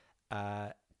Pappy's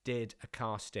did a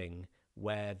casting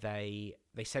where they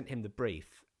sent him the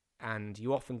brief, and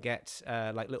you often get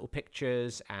like little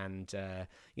pictures, and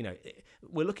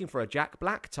we're looking for a Jack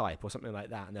Black type or something like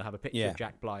that, and they'll have a picture of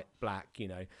Jack Black,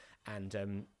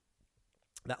 and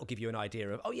that will give you an idea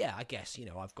of, oh yeah, I guess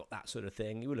I've got that sort of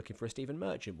thing. You were looking for a Stephen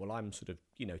Merchant. Well, I'm sort of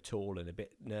tall and a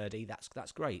bit nerdy.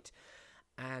 That's great.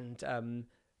 And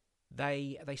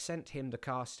they sent him the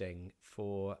casting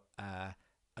for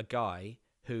a guy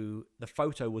who the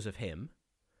photo was of him,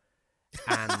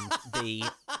 and the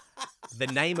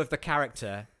name of the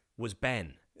character was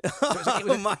Ben. So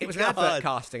it was an advert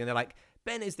casting, and they're like,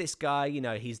 Ben is this guy,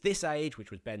 he's this age,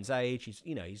 which was Ben's age.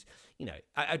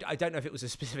 I don't know if it was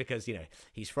as specific as,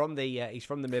 he's from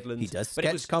the Midlands. He does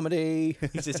sketch comedy.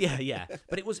 He says, yeah.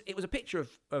 But it was a picture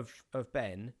of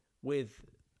Ben with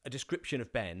a description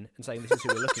of Ben and saying, this is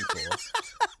who we're looking for.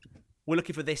 We're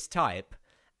looking for this type.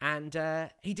 And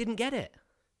he didn't get it.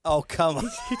 Oh, come on.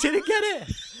 He didn't get it.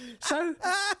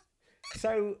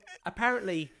 So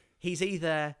apparently he's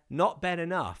either not Ben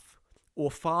enough or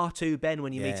far too Ben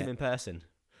when you meet him in person.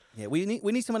 Yeah, we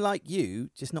need someone like you,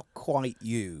 just not quite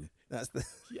you. That's the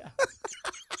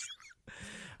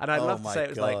And I'd love to say it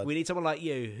was like, we need someone like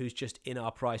you who's just in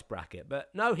our price bracket. But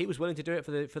no, he was willing to do it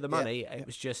for the money. It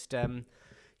was just when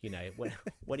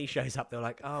he shows up, they're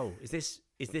like, oh, is this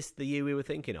the you we were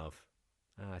thinking of?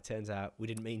 Turns out we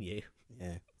didn't mean you.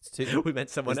 Yeah, we meant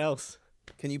someone else.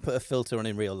 Can you put a filter on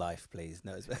in real life, please?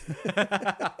 No.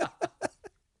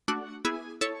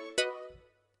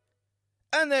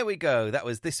 And there we go. That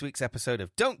was this week's episode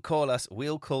of Don't Call Us,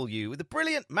 We'll Call You with the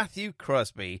brilliant Matthew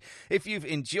Crosby. If you've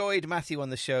enjoyed Matthew on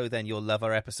the show, then you'll love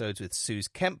our episodes with Suze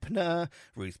Kempner,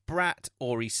 Ruth Bratt,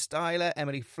 Ori Styler,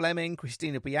 Emily Fleming,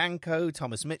 Christina Bianco,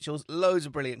 Thomas Mitchells, loads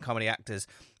of brilliant comedy actors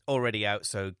already out,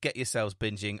 so get yourselves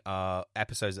binging our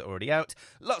episodes that are already out.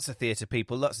 Lots of theatre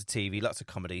people, lots of TV, lots of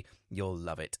comedy. You'll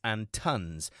love it. And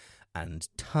tons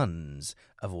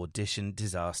of audition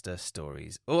disaster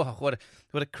stories. Oh, what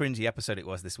a cringy episode it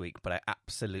was this week, but I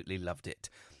absolutely loved it.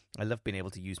 I love being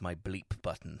able to use my bleep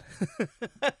button.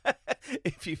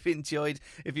 If you've enjoyed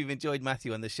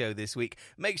Matthew on the show this week,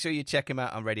 make sure you check him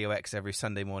out on Radio X every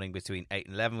Sunday morning between 8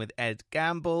 and 11 with Ed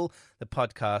Gamble. The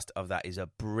podcast of that is a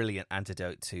brilliant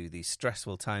antidote to the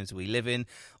stressful times we live in.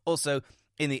 Also,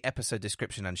 in the episode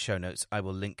description and show notes, I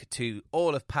will link to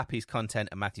all of Pappy's content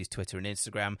and Matthew's Twitter and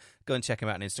Instagram. Go and check him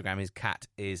out on Instagram. His cat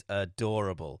is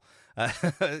adorable.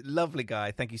 Lovely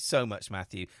guy. Thank you so much,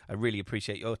 Matthew. I really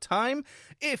appreciate your time.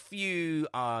 If you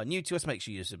are new to us, make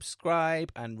sure you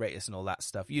subscribe and rate us and all that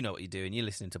stuff. You know what you're doing. You're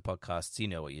listening to podcasts. You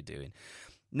know what you're doing.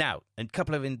 Now, a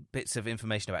couple of bits of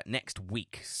information about next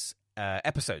week's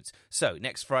episodes. So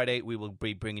next Friday we will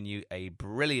be bringing you a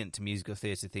brilliant musical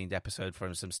theatre themed episode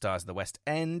from some stars of the West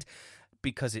End,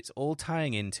 because it's all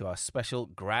tying into our special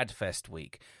GradFest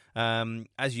week.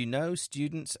 As you know,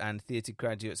 students and theatre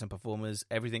graduates and performers,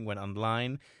 everything went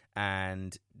online,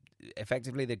 and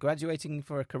effectively they're graduating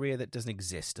for a career that doesn't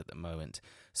exist at the moment.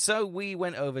 So we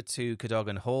went over to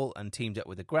Cadogan Hall and teamed up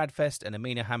with the GradFest and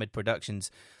Amina Hamid Productions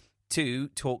to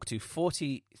talk to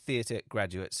 40 theatre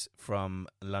graduates from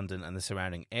London and the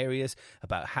surrounding areas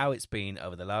about how it's been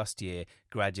over the last year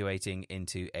graduating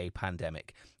into a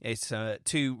pandemic. It's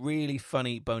 2 really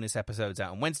funny bonus episodes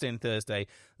out on Wednesday and Thursday.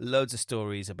 Loads of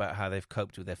stories about how they've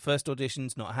coped with their first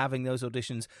auditions, not having those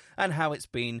auditions, and how it's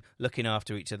been looking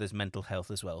after each other's mental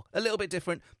health as well. A little bit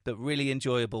different, but really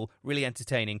enjoyable, really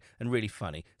entertaining, and really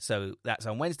funny. So that's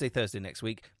on Wednesday, Thursday next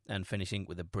week, and finishing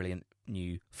with a brilliant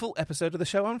new full episode of the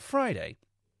show on Friday.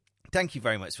 Thank you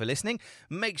very much for listening.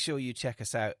 Make sure you check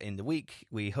us out in the week.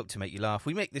 We hope to make you laugh.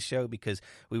 We make this show because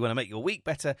we want to make your week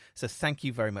better. So thank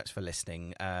you very much for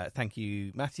listening. Thank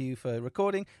you, Matthew, for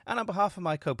recording. And on behalf of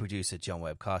my co-producer, John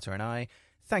Webb Carter, and I,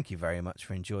 Thank you very much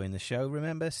for enjoying the show.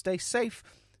 Remember, stay safe,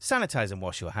 sanitize and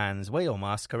wash your hands, wear your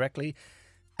mask correctly,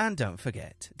 and don't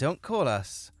forget, don't call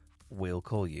us, we'll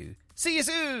call you. See you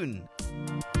soon!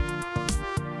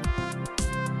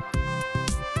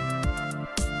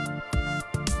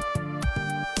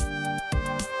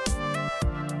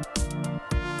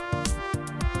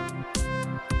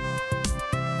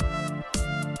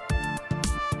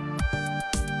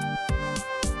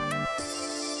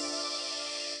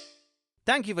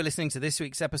 Thank you for listening to this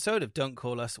week's episode of Don't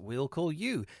Call Us, We'll Call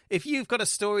You. If you've got a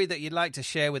story that you'd like to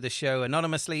share with the show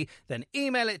anonymously, then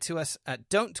email it to us at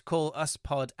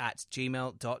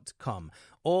don'tcalluspod@gmail.com.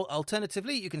 Or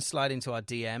alternatively, you can slide into our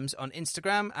DMs on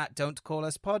Instagram at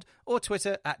don'tcalluspod or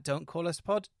Twitter at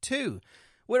don'tcalluspod2.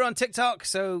 We're on TikTok,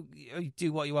 so you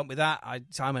do what you want with that.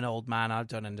 I'm an old man, I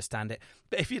don't understand it.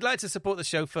 But if you'd like to support the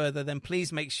show further, then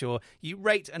please make sure you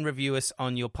rate and review us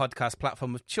on your podcast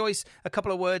platform of choice. A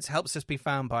couple of words helps us be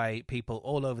found by people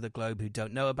all over the globe who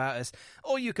don't know about us.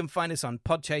 Or you can find us on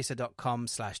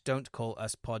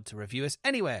podchaser.com/don'tcalluspod to review us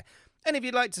anywhere. And if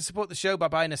you'd like to support the show by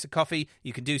buying us a coffee,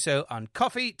 you can do so on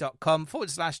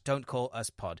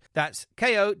coffee.com/don'tcalluspod. That's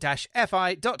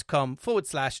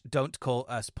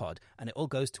ko-fi.com/don'tcalluspod. And it all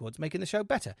goes towards making the show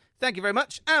better. Thank you very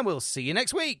much, and we'll see you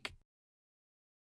next week.